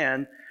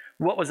understand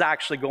what was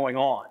actually going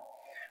on.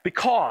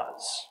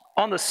 Because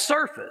on the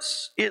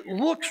surface, it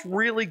looks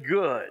really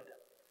good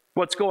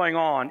what's going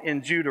on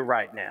in Judah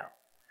right now.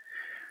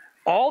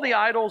 All the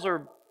idols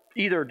are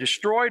either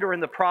destroyed or in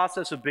the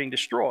process of being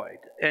destroyed.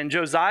 And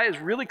Josiah is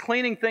really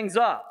cleaning things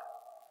up.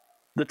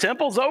 The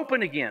temple's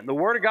open again. The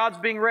Word of God's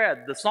being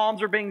read. The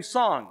Psalms are being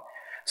sung.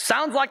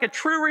 Sounds like a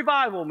true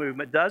revival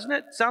movement, doesn't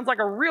it? Sounds like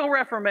a real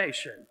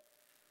reformation.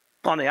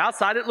 On the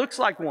outside, it looks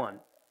like one.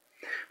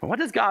 But what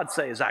does God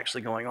say is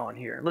actually going on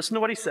here? Listen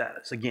to what he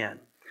says again.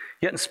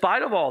 Yet in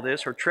spite of all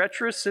this, her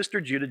treacherous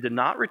sister Judah did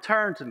not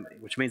return to me,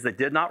 which means they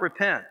did not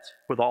repent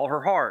with all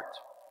her heart,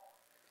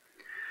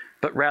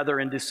 but rather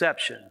in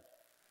deception.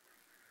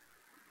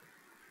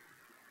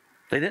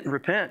 They didn't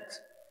repent.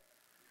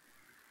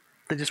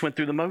 They just went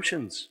through the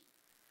motions.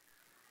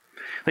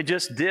 They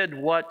just did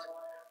what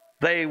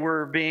they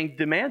were being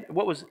demanded.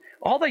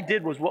 All they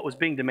did was what was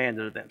being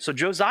demanded of them. So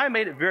Josiah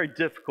made it very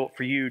difficult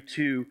for you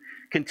to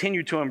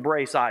continue to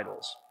embrace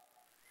idols.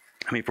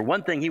 I mean, for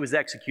one thing, he was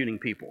executing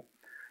people.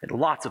 And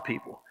lots of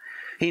people.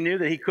 He knew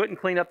that he couldn't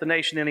clean up the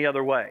nation any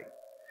other way.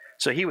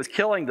 So he was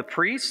killing the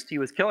priests. He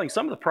was killing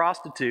some of the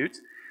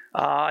prostitutes.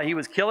 He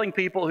was killing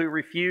people who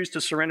refused to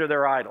surrender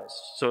their idols.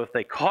 So if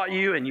they caught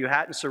you and you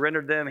hadn't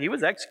surrendered them, he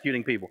was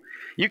executing people.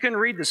 You can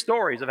read the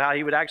stories of how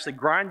he would actually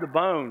grind the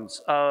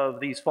bones of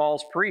these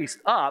false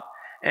priests up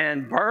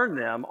and burn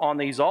them on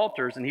these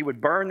altars, and he would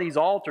burn these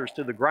altars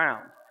to the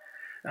ground.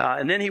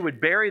 And then he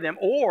would bury them,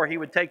 or he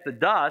would take the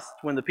dust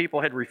when the people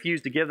had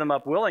refused to give them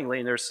up willingly.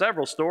 And there's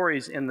several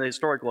stories in the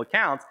historical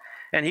accounts.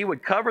 and he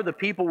would cover the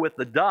people with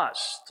the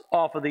dust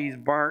off of these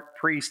burnt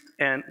priest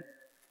and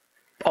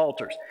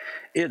altars.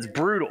 It's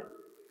brutal.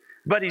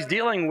 But he's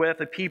dealing with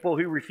the people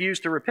who refuse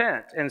to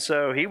repent. And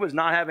so he was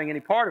not having any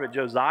part of it.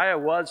 Josiah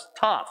was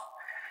tough.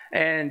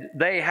 And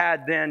they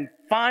had then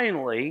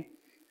finally,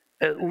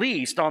 at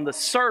least on the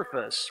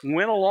surface,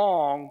 went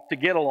along to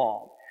get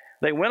along.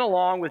 They went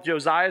along with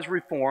Josiah's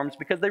reforms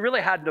because they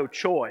really had no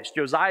choice.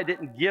 Josiah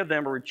didn't give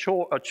them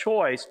a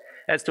choice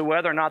as to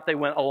whether or not they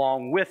went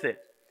along with it.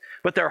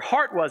 But their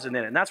heart wasn't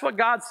in it. And that's what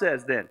God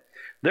says then.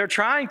 They're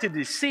trying to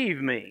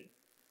deceive me,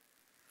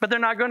 but they're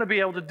not going to be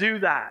able to do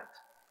that.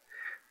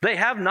 They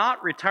have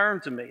not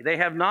returned to me. They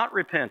have not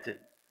repented.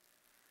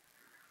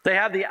 They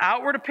have the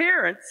outward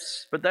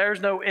appearance, but there's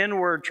no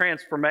inward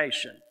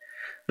transformation.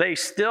 They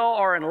still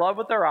are in love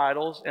with their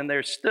idols, and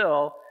they're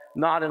still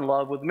not in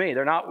love with me.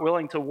 They're not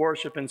willing to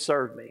worship and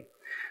serve me.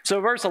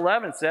 So verse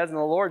 11 says, "And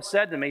the Lord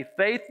said to me,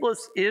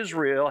 faithless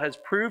Israel has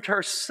proved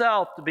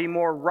herself to be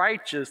more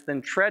righteous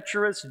than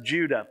treacherous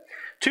Judah."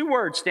 Two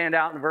words stand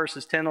out in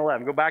verses 10 and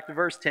 11. Go back to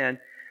verse 10.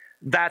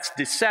 That's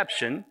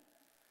deception.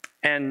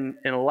 And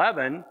in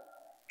 11,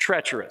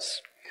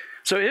 treacherous.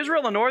 So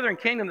Israel, the northern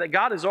kingdom that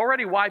God has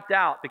already wiped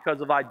out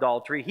because of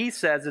idolatry, he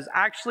says is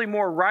actually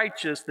more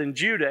righteous than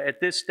Judah at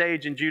this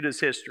stage in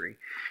Judah's history.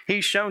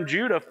 He's shown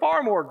Judah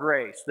far more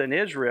grace than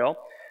Israel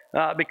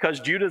because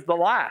Judah's the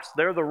last.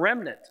 They're the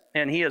remnant.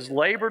 And he has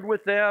labored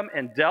with them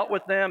and dealt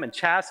with them and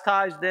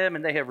chastised them,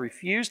 and they have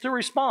refused to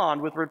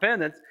respond with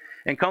repentance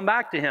and come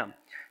back to him.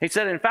 He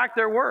said, in fact,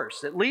 they're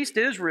worse. At least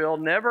Israel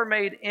never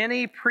made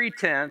any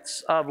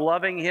pretense of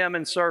loving him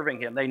and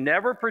serving him. They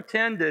never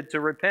pretended to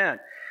repent.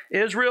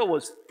 Israel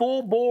was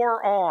full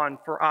bore on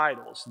for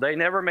idols. They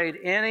never made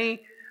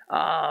any,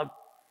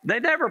 they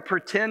never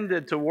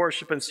pretended to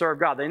worship and serve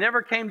God. They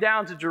never came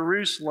down to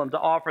Jerusalem to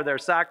offer their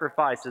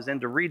sacrifices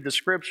and to read the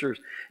scriptures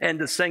and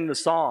to sing the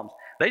Psalms.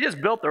 They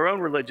just built their own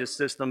religious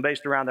system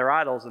based around their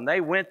idols, and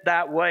they went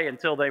that way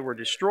until they were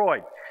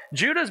destroyed.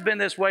 Judah's been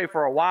this way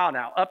for a while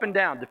now, up and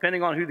down,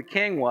 depending on who the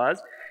king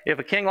was. If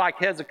a king like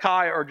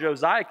Hezekiah or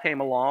Josiah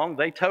came along,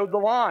 they towed the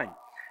line.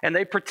 And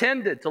they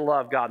pretended to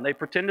love God, and they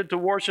pretended to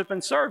worship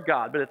and serve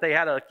God. But if they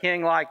had a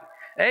king like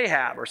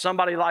Ahab or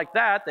somebody like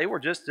that, they were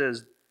just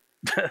as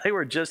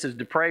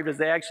depraved as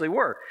they actually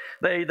were.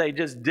 They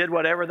just did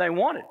whatever they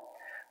wanted.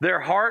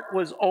 Their heart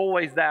was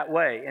always that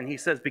way. And he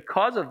says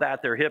because of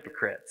that, they're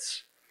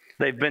hypocrites.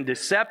 They've been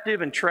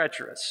deceptive and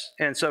treacherous.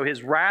 And so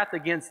his wrath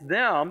against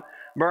them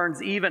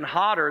burns even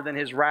hotter than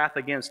his wrath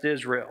against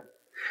Israel.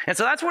 And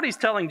so that's what he's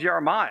telling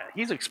Jeremiah.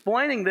 He's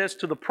explaining this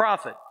to the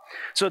prophet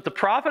so that the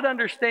prophet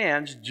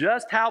understands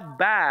just how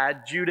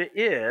bad Judah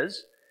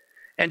is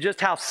and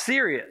just how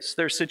serious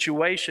their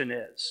situation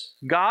is.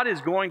 God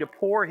is going to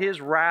pour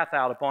his wrath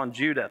out upon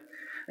Judah,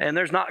 and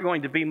there's not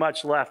going to be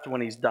much left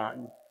when he's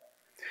done.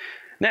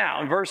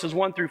 Now, in verses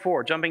 1 through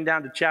 4, jumping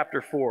down to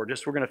chapter 4,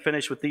 we're going to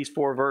finish with these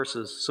 4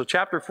 verses. So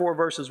chapter 4,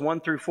 verses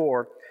 1 through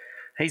 4,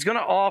 he's going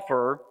to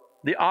offer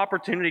the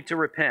opportunity to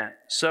repent.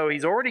 So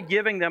he's already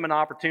giving them an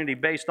opportunity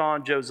based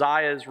on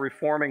Josiah's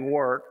reforming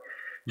work.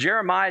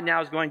 Jeremiah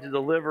now is going to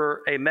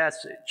deliver a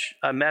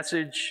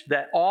message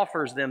that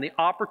offers them the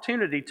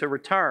opportunity to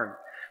return,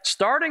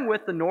 starting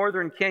with the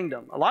northern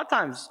kingdom. A lot of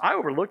times, I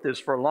overlooked this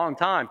for a long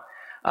time,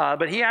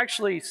 but he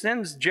actually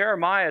sends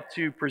Jeremiah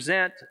to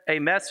present a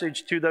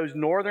message to those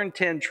northern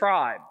 10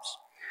 tribes.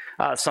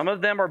 Some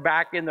of them are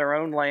back in their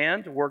own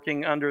land,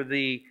 working under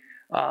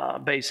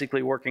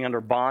basically working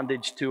under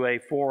bondage to a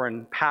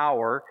foreign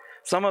power.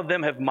 Some of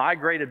them have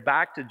migrated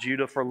back to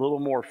Judah for a little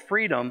more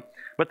freedom,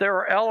 but there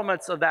are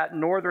elements of that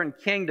northern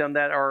kingdom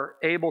that are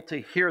able to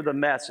hear the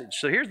message.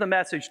 So here's the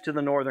message to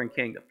the northern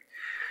kingdom.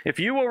 If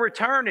you will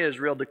return,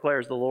 Israel,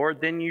 declares the Lord,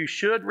 then you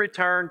should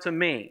return to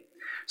me.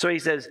 So he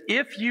says,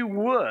 if you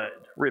would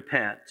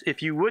repent,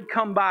 if you would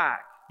come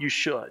back, you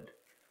should.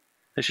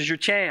 This is your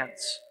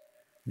chance.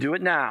 Do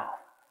it now.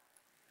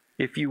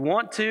 If you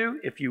want to,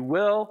 if you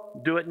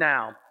will, do it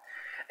now.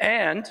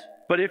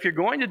 But if you're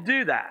going to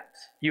do that,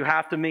 you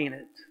have to mean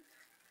it.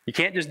 You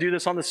can't just do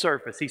this on the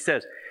surface. He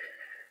says,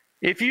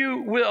 if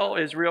you will,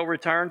 Israel,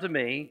 return to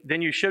me,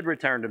 then you should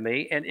return to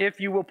me. And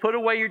if you will put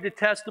away your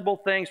detestable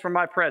things from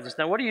my presence.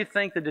 Now, what do you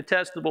think the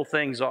detestable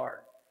things are?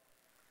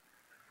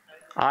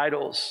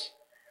 Idols.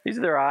 These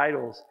are their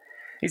idols.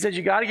 He says,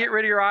 you got to get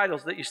rid of your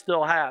idols that you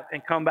still have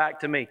and come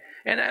back to me.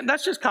 And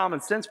that's just common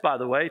sense, by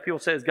the way. People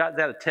say, is that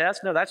a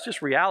test? No, that's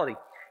just reality.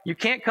 You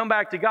can't come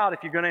back to God if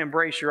you're going to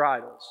embrace your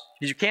idols,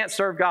 because you can't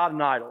serve God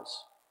in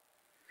idols.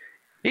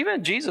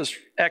 Even Jesus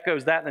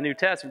echoes that in the New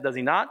Testament, does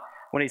he not?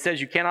 When he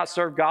says you cannot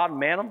serve God and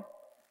mammon.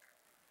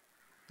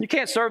 You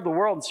can't serve the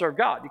world and serve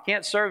God. You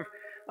can't serve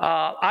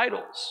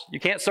idols. You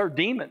can't serve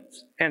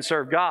demons and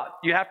serve God.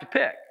 You have to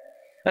pick.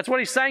 That's what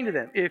he's saying to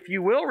them. If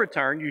you will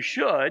return, you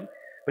should,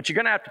 but you're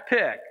going to have to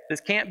pick.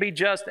 This can't be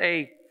just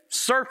a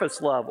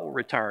surface level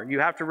return. You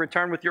have to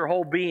return with your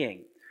whole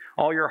being,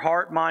 all your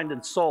heart, mind,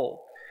 and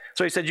soul.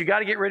 So he said, you got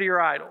to get rid of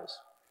your idols.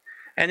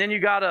 And then you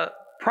got to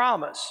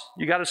promise,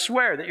 you got to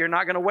swear that you're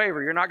not going to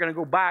waver, you're not going to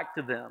go back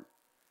to them.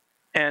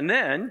 And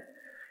then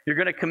You're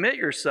going to commit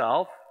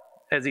yourself,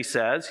 as he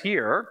says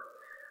here,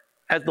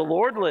 as the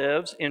Lord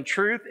lives, in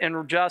truth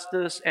and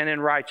justice and in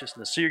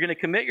righteousness. So you're going to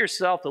commit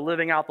yourself to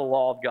living out the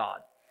law of God.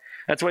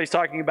 That's what he's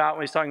talking about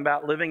when he's talking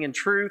about living in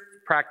truth,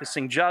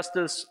 practicing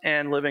justice,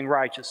 and living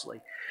righteously.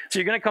 So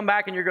you're going to come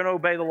back and you're going to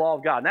obey the law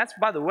of God. And that's,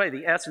 by the way,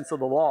 the essence of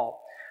the law.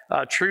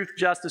 Truth,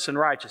 justice, and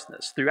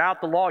righteousness. Throughout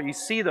the law, you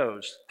see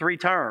those three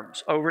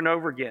terms over and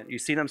over again. You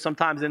see them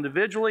sometimes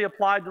individually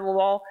applied to the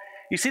law.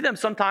 You see them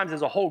sometimes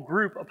as a whole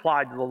group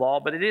applied to the law,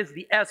 but it is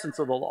the essence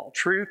of the law,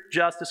 truth,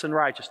 justice, and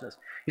righteousness.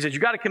 He says,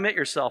 you've got to commit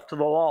yourself to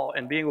the law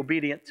and being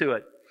obedient to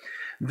it.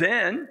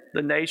 Then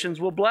the nations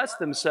will bless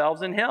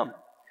themselves in him,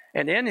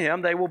 and in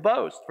him they will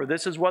boast, for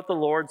this is what the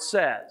Lord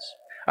says.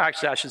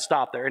 Actually, I should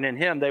stop there. And in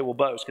him they will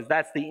boast, because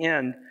that's the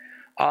end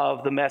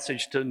of the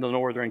message to the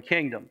northern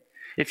kingdom.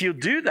 If you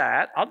do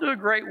that, I'll do a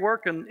great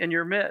work in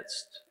your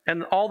midst,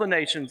 and all the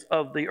nations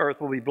of the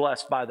earth will be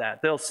blessed by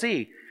that. They'll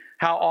see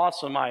how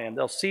awesome I am.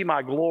 They'll see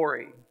my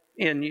glory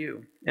in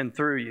you and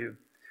through you.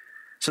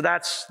 So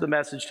that's the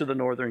message to the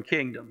northern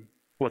kingdom,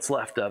 what's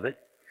left of it.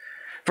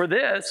 For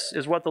this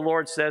is what the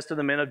Lord says to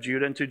the men of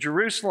Judah and to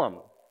Jerusalem.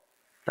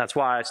 That's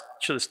why I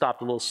should have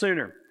stopped a little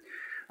sooner.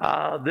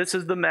 This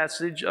is the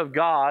message of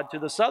God to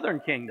the southern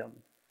kingdom.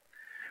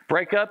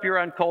 Break up your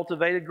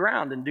uncultivated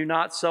ground and do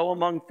not sow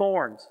among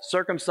thorns.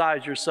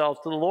 Circumcise yourselves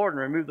to the Lord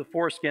and remove the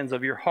foreskins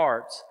of your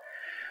hearts.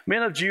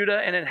 Men of Judah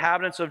and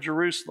inhabitants of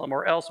Jerusalem,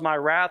 or else my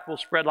wrath will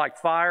spread like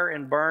fire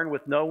and burn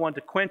with no one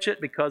to quench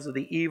it because of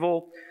the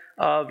evil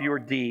of your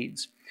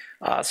deeds.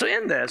 So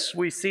in this,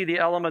 we see the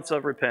elements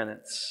of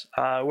repentance,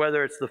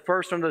 whether it's the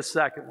first one or the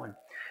second one.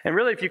 And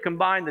really, if you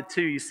combine the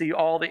two, you see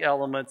all the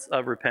elements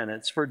of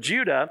repentance. For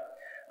Judah,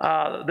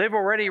 they've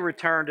already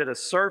returned at a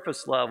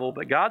surface level,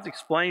 but God's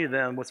explaining to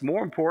them what's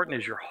more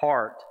important is your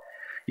heart.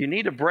 You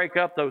need to break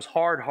up those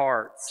hard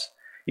hearts.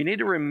 You need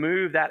to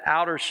remove that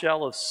outer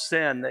shell of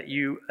sin that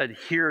you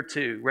adhere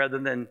to rather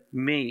than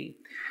me.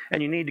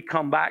 And you need to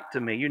come back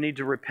to me. You need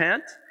to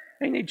repent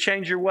and you need to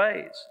change your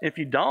ways. If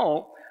you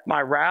don't,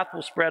 my wrath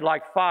will spread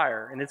like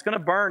fire and it's going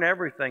to burn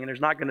everything, and there's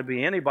not going to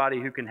be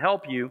anybody who can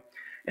help you,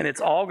 and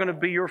it's all going to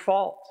be your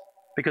fault.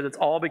 Because it's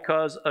all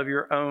because of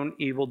your own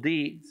evil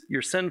deeds,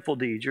 your sinful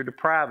deeds, your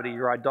depravity,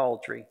 your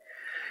idolatry.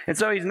 And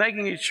so he's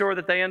making sure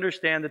that they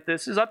understand that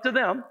this is up to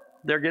them.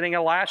 They're getting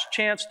a last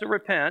chance to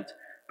repent.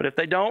 But if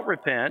they don't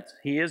repent,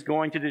 he is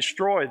going to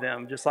destroy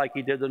them, just like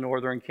he did the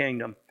northern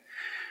kingdom.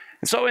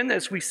 And so in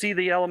this, we see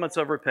the elements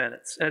of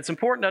repentance. And it's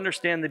important to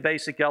understand the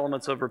basic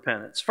elements of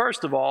repentance.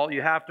 First of all,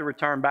 you have to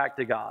return back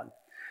to God.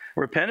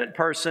 A repentant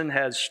person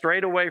has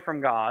strayed away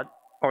from God,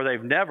 or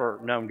they've never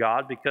known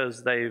God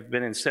because they've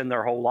been in sin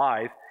their whole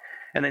life,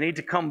 and they need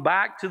to come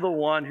back to the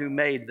one who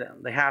made them.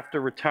 They have to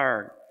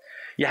return.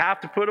 You have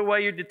to put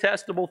away your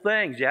detestable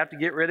things. You have to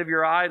get rid of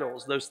your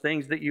idols, those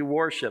things that you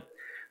worship,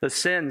 the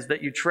sins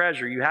that you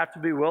treasure. You have to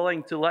be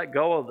willing to let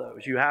go of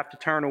those. You have to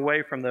turn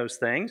away from those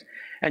things,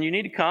 and you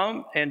need to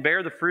come and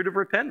bear the fruit of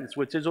repentance,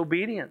 which is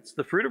obedience.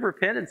 The fruit of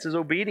repentance is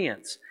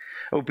obedience.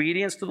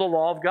 Obedience to the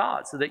law of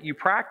God, so that you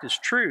practice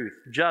truth,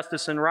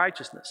 justice, and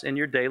righteousness in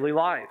your daily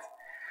life.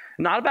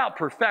 Not about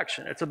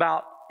perfection, it's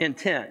about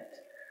intent.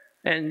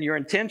 And your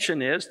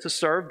intention is to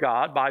serve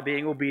God by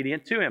being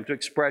obedient to him, to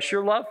express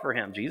your love for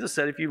him. Jesus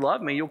said, if you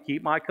love me, you'll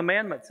keep my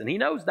commandments. And he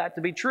knows that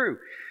to be true.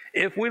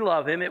 If we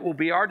love him, it will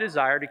be our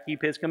desire to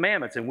keep his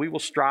commandments, and we will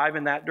strive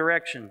in that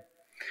direction.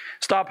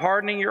 Stop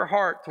hardening your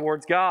heart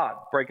towards God.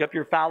 Break up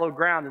your fallow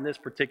ground in this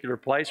particular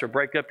place, or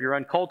break up your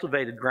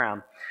uncultivated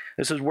ground.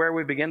 This is where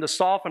we begin to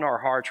soften our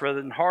hearts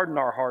rather than harden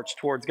our hearts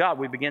towards God.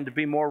 We begin to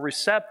be more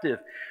receptive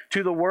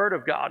to the Word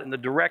of God and the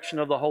direction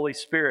of the Holy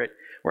Spirit.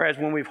 Whereas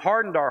when we've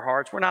hardened our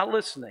hearts, we're not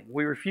listening.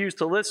 We refuse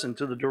to listen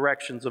to the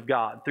directions of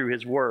God through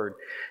his Word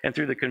and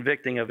through the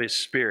convicting of his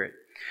Spirit.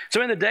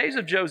 So in the days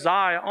of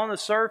Josiah, on the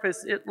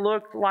surface, it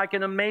looked like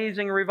an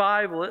amazing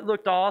revival. It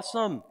looked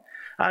awesome.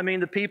 I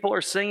mean, the people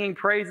are singing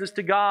praises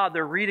to God.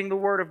 They're reading the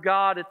Word of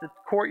God at the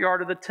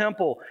courtyard of the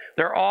temple.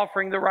 They're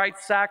offering the right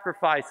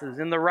sacrifices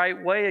in the right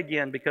way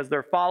again because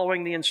they're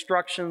following the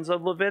instructions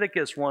of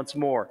Leviticus once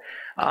more.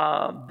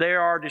 They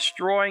are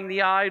destroying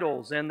the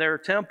idols and their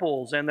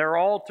temples and their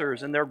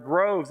altars and their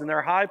groves and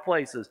their high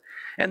places,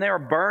 and they are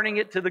burning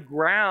it to the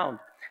ground.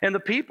 And the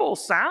people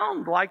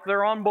sound like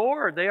they're on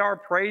board. They are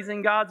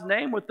praising God's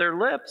name with their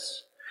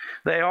lips.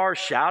 They are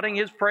shouting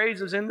his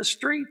praises in the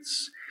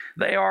streets.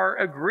 They are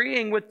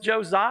agreeing with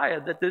Josiah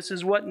that this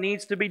is what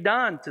needs to be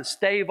done to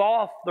stave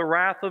off the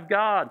wrath of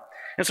God.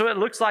 And so it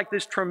looks like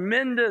this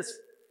tremendous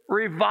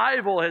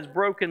revival has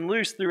broken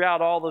loose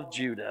throughout all of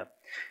Judah.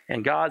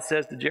 And God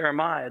says to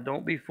Jeremiah,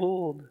 don't be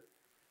fooled.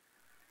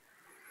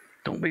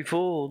 Don't be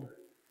fooled.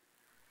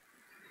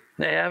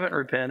 They haven't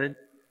repented.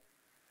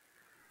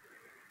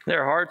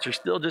 Their hearts are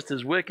still just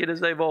as wicked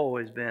as they've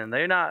always been.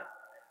 They're not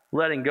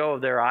letting go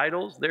of their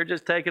idols. They're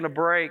just taking a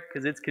break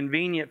because it's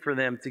convenient for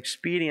them. It's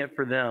expedient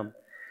for them.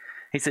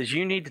 He says,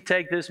 you need to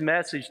take this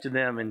message to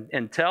them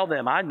and tell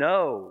them, I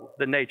know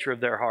the nature of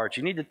their hearts.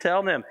 You need to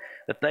tell them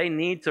that they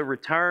need to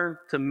return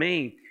to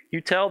me. You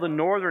tell the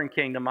northern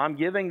kingdom, I'm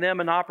giving them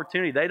an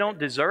opportunity. They don't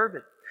deserve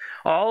it.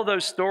 All of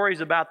those stories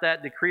about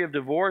that decree of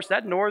divorce,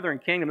 that northern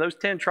kingdom, those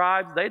 10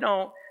 tribes, they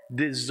don't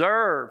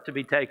deserve to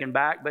be taken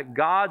back, but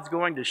God's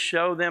going to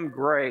show them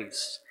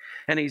grace.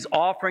 And He's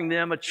offering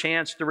them a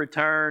chance to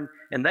return,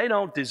 and they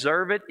don't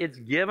deserve it. It's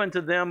given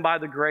to them by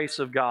the grace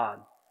of God.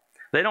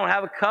 They don't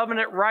have a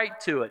covenant right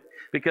to it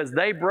because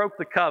they broke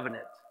the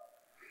covenant.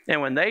 And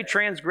when they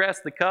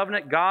transgressed the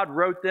covenant, God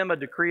wrote them a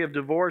decree of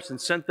divorce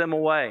and sent them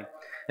away.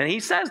 And He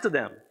says to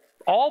them,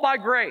 all by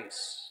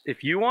grace,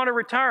 if you want to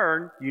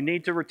return, you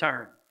need to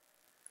return.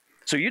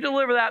 So you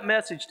deliver that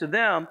message to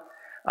them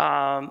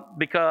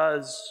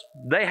because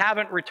they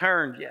haven't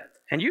returned yet.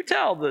 And you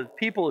tell the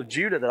people of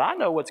Judah that I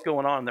know what's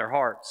going on in their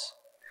hearts.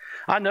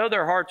 I know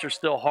their hearts are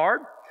still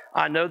hard.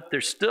 I know that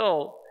they're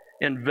still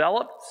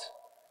enveloped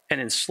and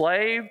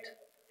enslaved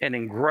and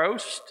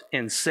engrossed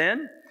in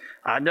sin.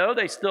 I know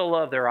they still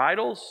love their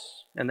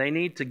idols, and they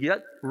need to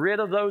get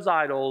rid of those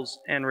idols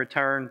and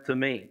return to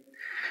me.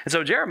 And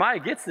so Jeremiah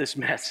gets this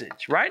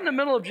message right in the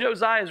middle of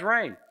Josiah's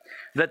reign,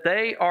 that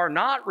they are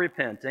not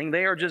repenting.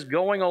 They are just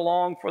going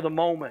along for the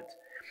moment.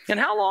 And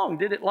how long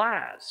did it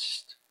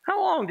last?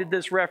 How long did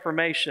this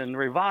Reformation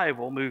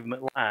revival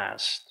movement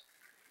last?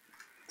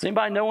 Does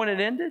anybody know when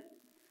it ended?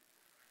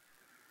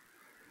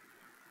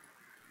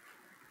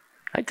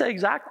 I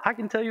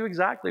can tell you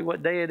exactly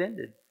what day it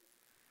ended.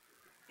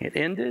 It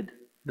ended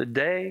the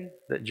day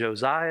that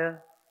Josiah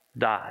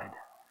died.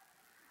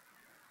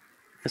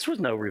 This was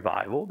no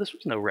revival. This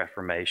was no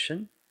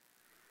Reformation.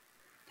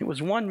 It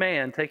was one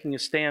man taking a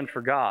stand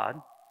for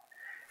God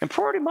and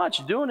pretty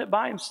much doing it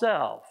by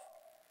himself.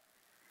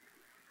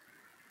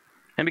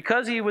 And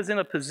because he was in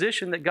a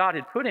position that God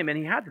had put him in,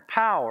 he had the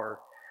power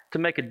to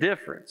make a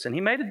difference. And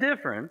he made a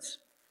difference,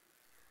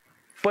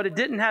 but it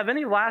didn't have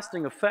any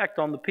lasting effect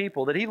on the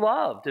people that he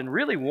loved and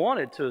really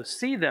wanted to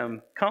see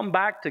them come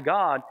back to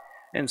God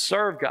and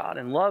serve God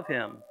and love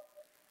Him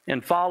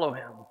and follow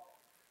Him.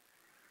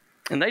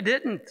 And they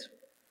didn't.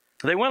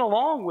 They went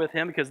along with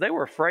him because they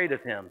were afraid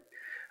of him.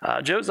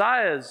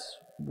 Josiah's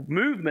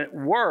movement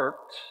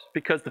worked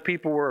because the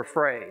people were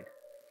afraid.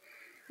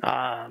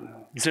 As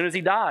soon as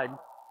he died,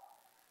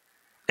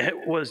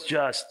 it was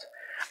just,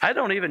 I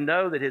don't even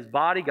know that his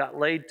body got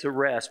laid to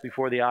rest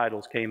before the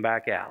idols came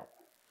back out.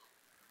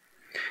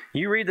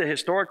 You read the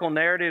historical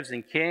narratives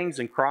in Kings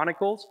and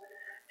Chronicles,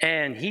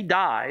 and he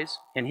dies,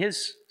 and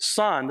his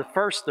son, the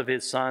first of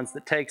his sons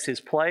that takes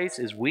his place,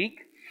 is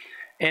weak,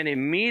 and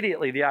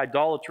immediately the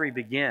idolatry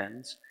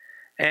begins.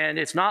 And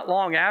it's not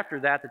long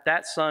after that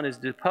that son is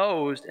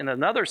deposed, and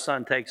another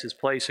son takes his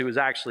place who is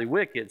actually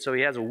wicked. So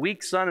he has a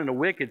weak son and a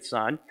wicked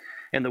son,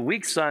 and the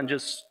weak son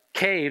just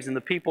caves, and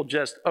the people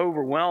just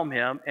overwhelm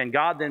him, and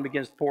God then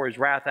begins to pour His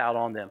wrath out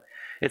on them.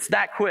 It's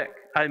that quick.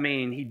 I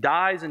mean, he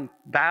dies in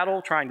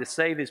battle trying to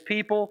save his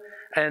people,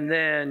 and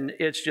then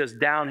it's just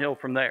downhill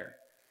from there.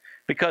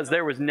 Because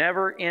there was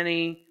never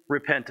any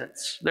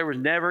repentance. There was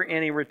never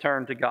any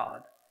return to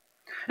God.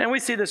 And we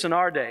see this in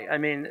our day. I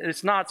mean,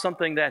 it's not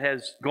something that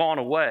has gone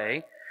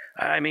away.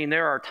 I mean,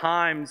 there are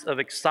times of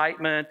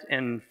excitement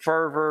and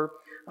fervor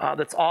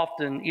that's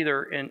often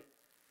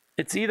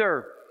it's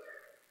either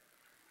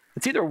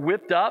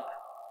whipped up.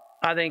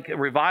 I think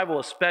revival,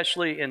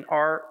 especially in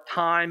our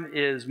time,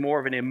 is more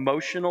of an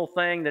emotional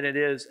thing than it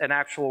is an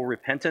actual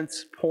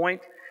repentance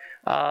point.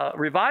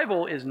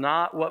 Revival is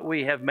not what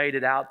we have made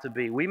it out to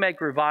be. We make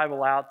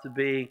revival out to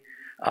be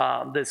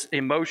this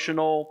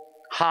emotional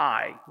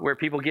high where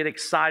people get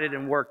excited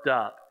and worked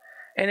up.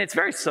 And it's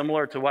very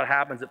similar to what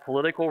happens at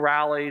political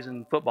rallies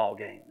and football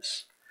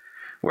games,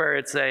 where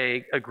it's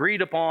a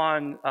agreed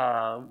upon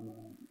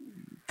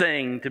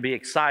thing to be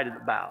excited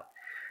about.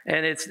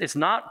 And it's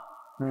not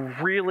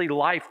really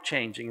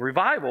life-changing.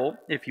 Revival,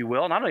 if you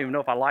will, and I don't even know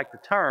if I like the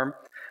term,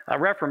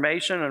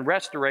 Reformation and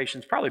restoration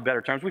is probably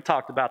better terms. We've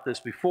talked about this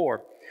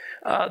before.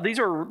 These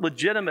are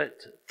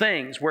legitimate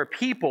things where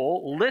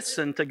people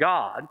listen to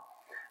God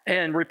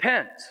and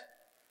repent.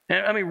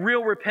 And, I mean,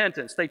 real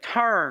repentance. They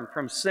turn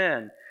from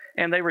sin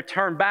and they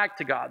return back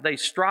to God. They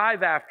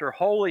strive after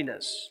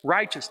holiness,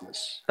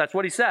 righteousness. That's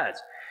what he says.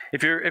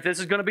 If this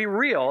is going to be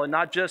real and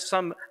not just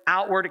some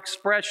outward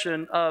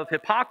expression of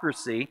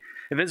hypocrisy,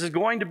 if this is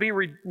going to be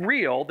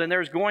real, then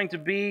there's going to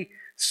be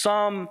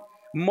some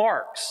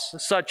marks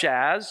such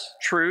as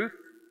truth,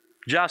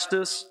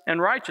 justice,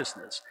 and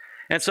righteousness.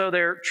 And so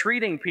they're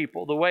treating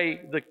people the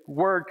way the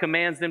Word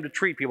commands them to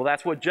treat people.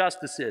 That's what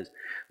justice is.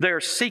 They're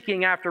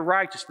seeking after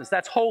righteousness.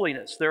 That's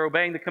holiness. They're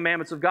obeying the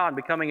commandments of God and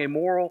becoming a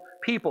moral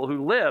people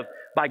who live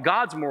by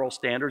God's moral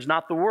standards,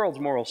 not the world's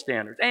moral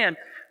standards. And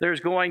there's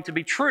going to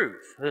be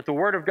truth, that the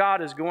Word of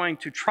God is going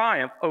to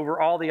triumph over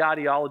all the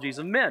ideologies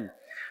of men.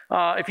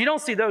 If you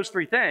don't see those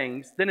three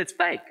things, then it's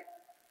fake.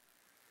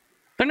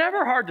 They're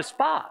never hard to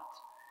spot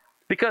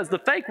because the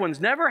fake ones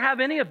never have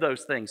any of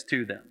those things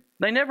to them.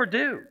 They never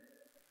do.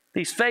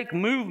 These fake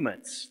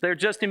movements, they're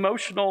just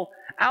emotional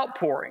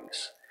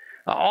outpourings,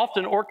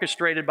 often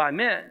orchestrated by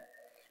men.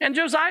 And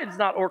Josiah is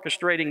not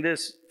orchestrating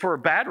this for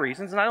bad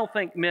reasons, and I don't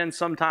think men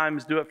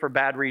sometimes do it for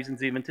bad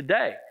reasons even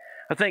today.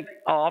 I think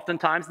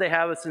oftentimes they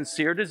have a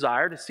sincere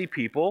desire to see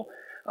people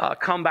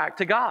come back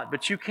to God.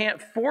 But you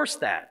can't force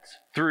that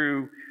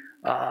through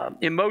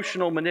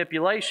emotional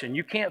manipulation.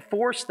 You can't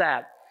force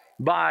that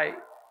by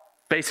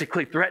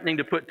basically threatening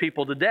to put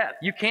people to death.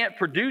 You can't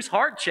produce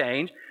heart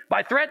change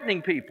by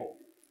threatening people.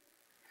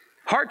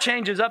 Heart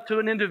change is up to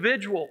an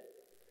individual,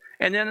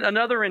 and then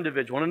another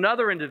individual, and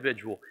another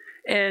individual.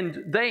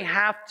 And they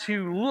have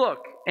to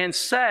look and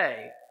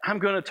say, I'm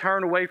going to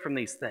turn away from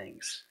these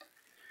things.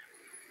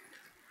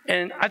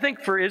 And I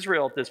think for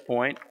Israel at this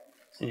point,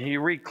 and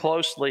you read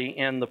closely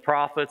in the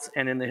prophets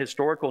and in the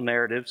historical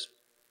narratives,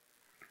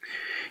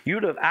 you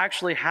would have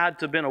actually had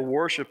to have been a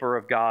worshiper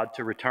of God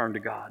to return to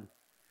God.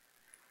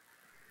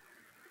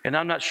 And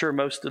I'm not sure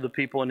most of the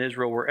people in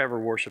Israel were ever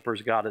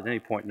worshipers of God at any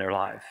point in their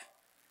life.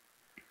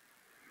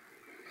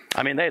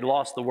 I mean, they had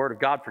lost the Word of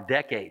God for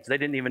decades. They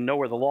didn't even know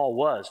where the law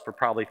was for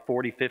probably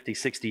 40, 50,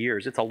 60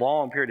 years. It's a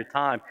long period of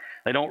time.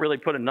 They don't really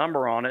put a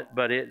number on it,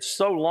 but it's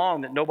so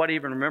long that nobody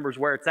even remembers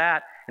where it's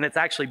at, and it's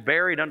actually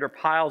buried under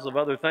piles of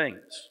other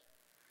things.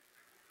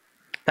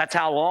 That's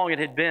how long it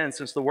had been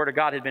since the Word of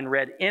God had been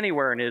read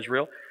anywhere in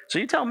Israel. So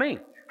you tell me,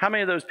 how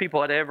many of those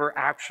people had ever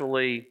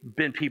actually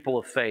been people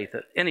of faith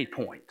at any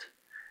point?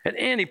 At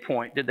any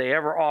point, did they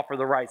ever offer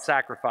the right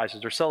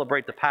sacrifices or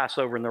celebrate the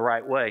Passover in the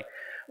right way,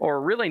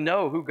 or really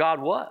know who God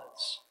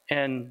was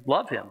and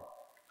love Him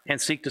and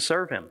seek to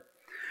serve Him?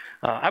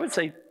 I would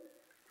say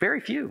very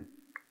few.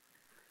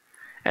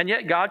 And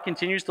yet God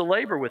continues to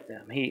labor with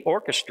them. He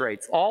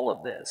orchestrates all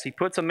of this. He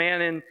puts a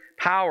man in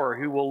power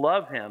who will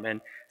love Him and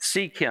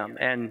seek Him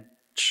and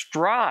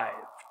strive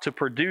to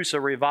produce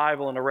a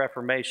revival and a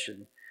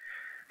reformation.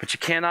 But you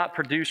cannot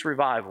produce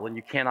revival and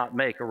you cannot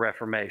make a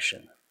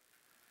reformation.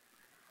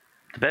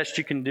 The best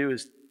you can do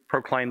is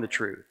proclaim the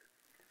truth.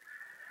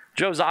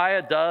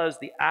 Josiah does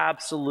the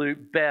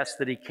absolute best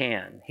that he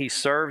can. He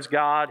serves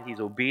God, he's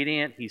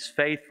obedient, he's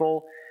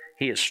faithful,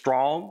 he is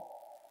strong.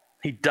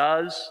 He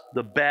does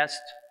the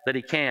best that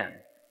he can.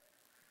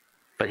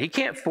 But he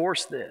can't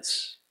force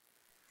this.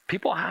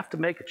 People have to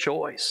make a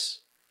choice.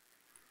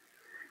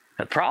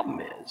 The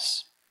problem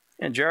is,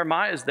 and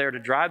Jeremiah is there to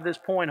drive this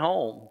point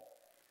home,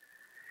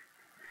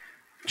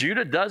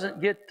 Judah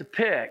doesn't get to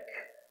pick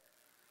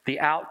the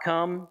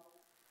outcome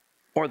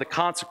or the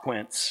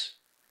consequence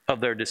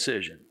of their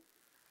decision.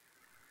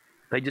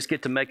 They just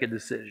get to make a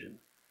decision.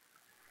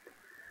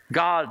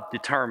 God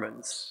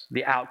determines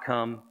the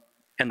outcome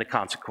and the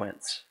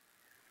consequence.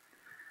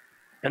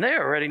 And they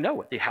already know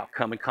what the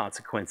outcome and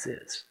consequence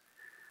is.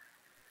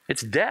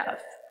 It's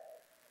death.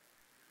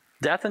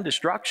 Death and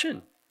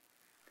destruction.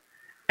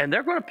 And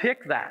they're going to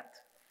pick that.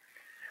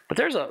 But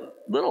there's a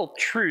little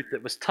truth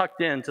that was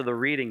tucked into the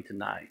reading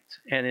tonight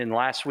and in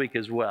last week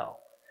as well.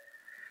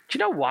 Do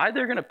you know why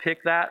they're going to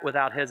pick that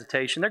without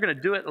hesitation? They're going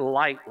to do it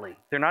lightly.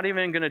 They're not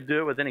even going to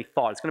do it with any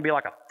thought. It's going to be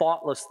like a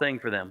thoughtless thing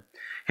for them.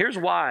 Here's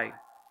why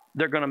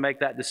they're going to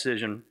make that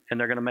decision, and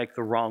they're going to make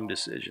the wrong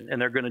decision.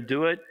 And they're going to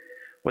do it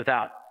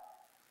without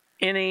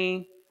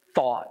any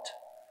thought.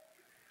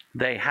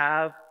 They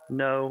have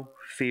no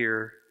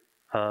fear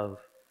of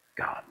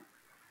God.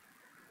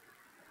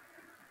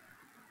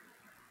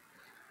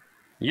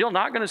 You're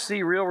not going to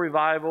see real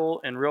revival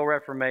and real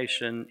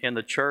reformation in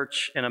the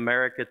church in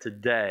America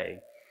today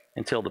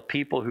until the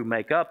people who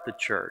make up the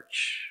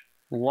church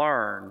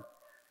learn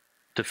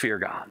to fear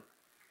God.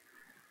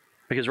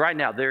 Because right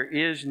now, there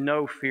is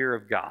no fear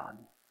of God.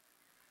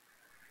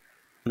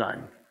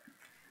 None.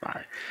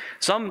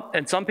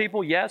 Some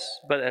people, yes,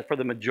 but for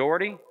the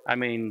majority, I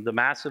mean, the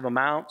massive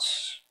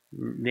amounts,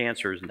 the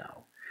answer is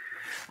no.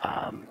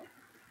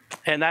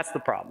 And that's the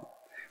problem.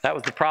 That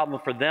was the problem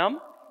for them.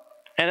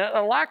 And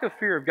a lack of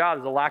fear of God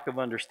is a lack of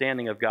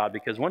understanding of God,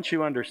 because once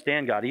you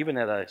understand God, even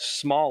at a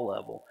small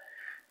level,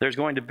 there's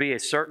going to be a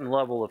certain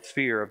level of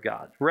fear of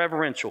God,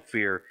 reverential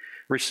fear,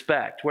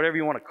 respect, whatever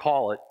you want to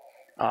call it.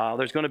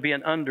 There's going to be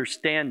an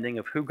understanding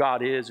of who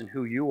God is and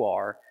who you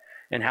are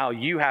and how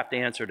you have to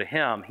answer to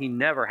Him. He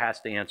never has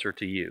to answer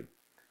to you.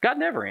 God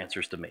never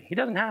answers to me. He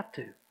doesn't have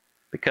to,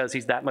 because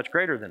He's that much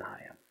greater than I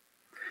am.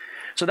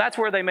 So that's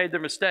where they made their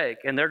mistake,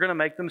 and they're going to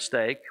make the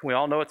mistake. We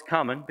all know it's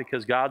coming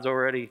because God's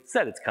already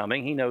said it's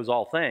coming. He knows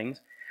all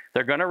things.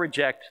 They're going to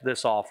reject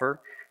this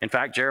offer. In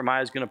fact,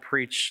 Jeremiah is going to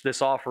preach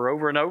this offer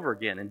over and over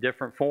again in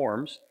different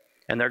forms,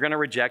 and they're going to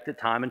reject it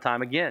time and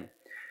time again.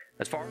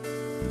 As far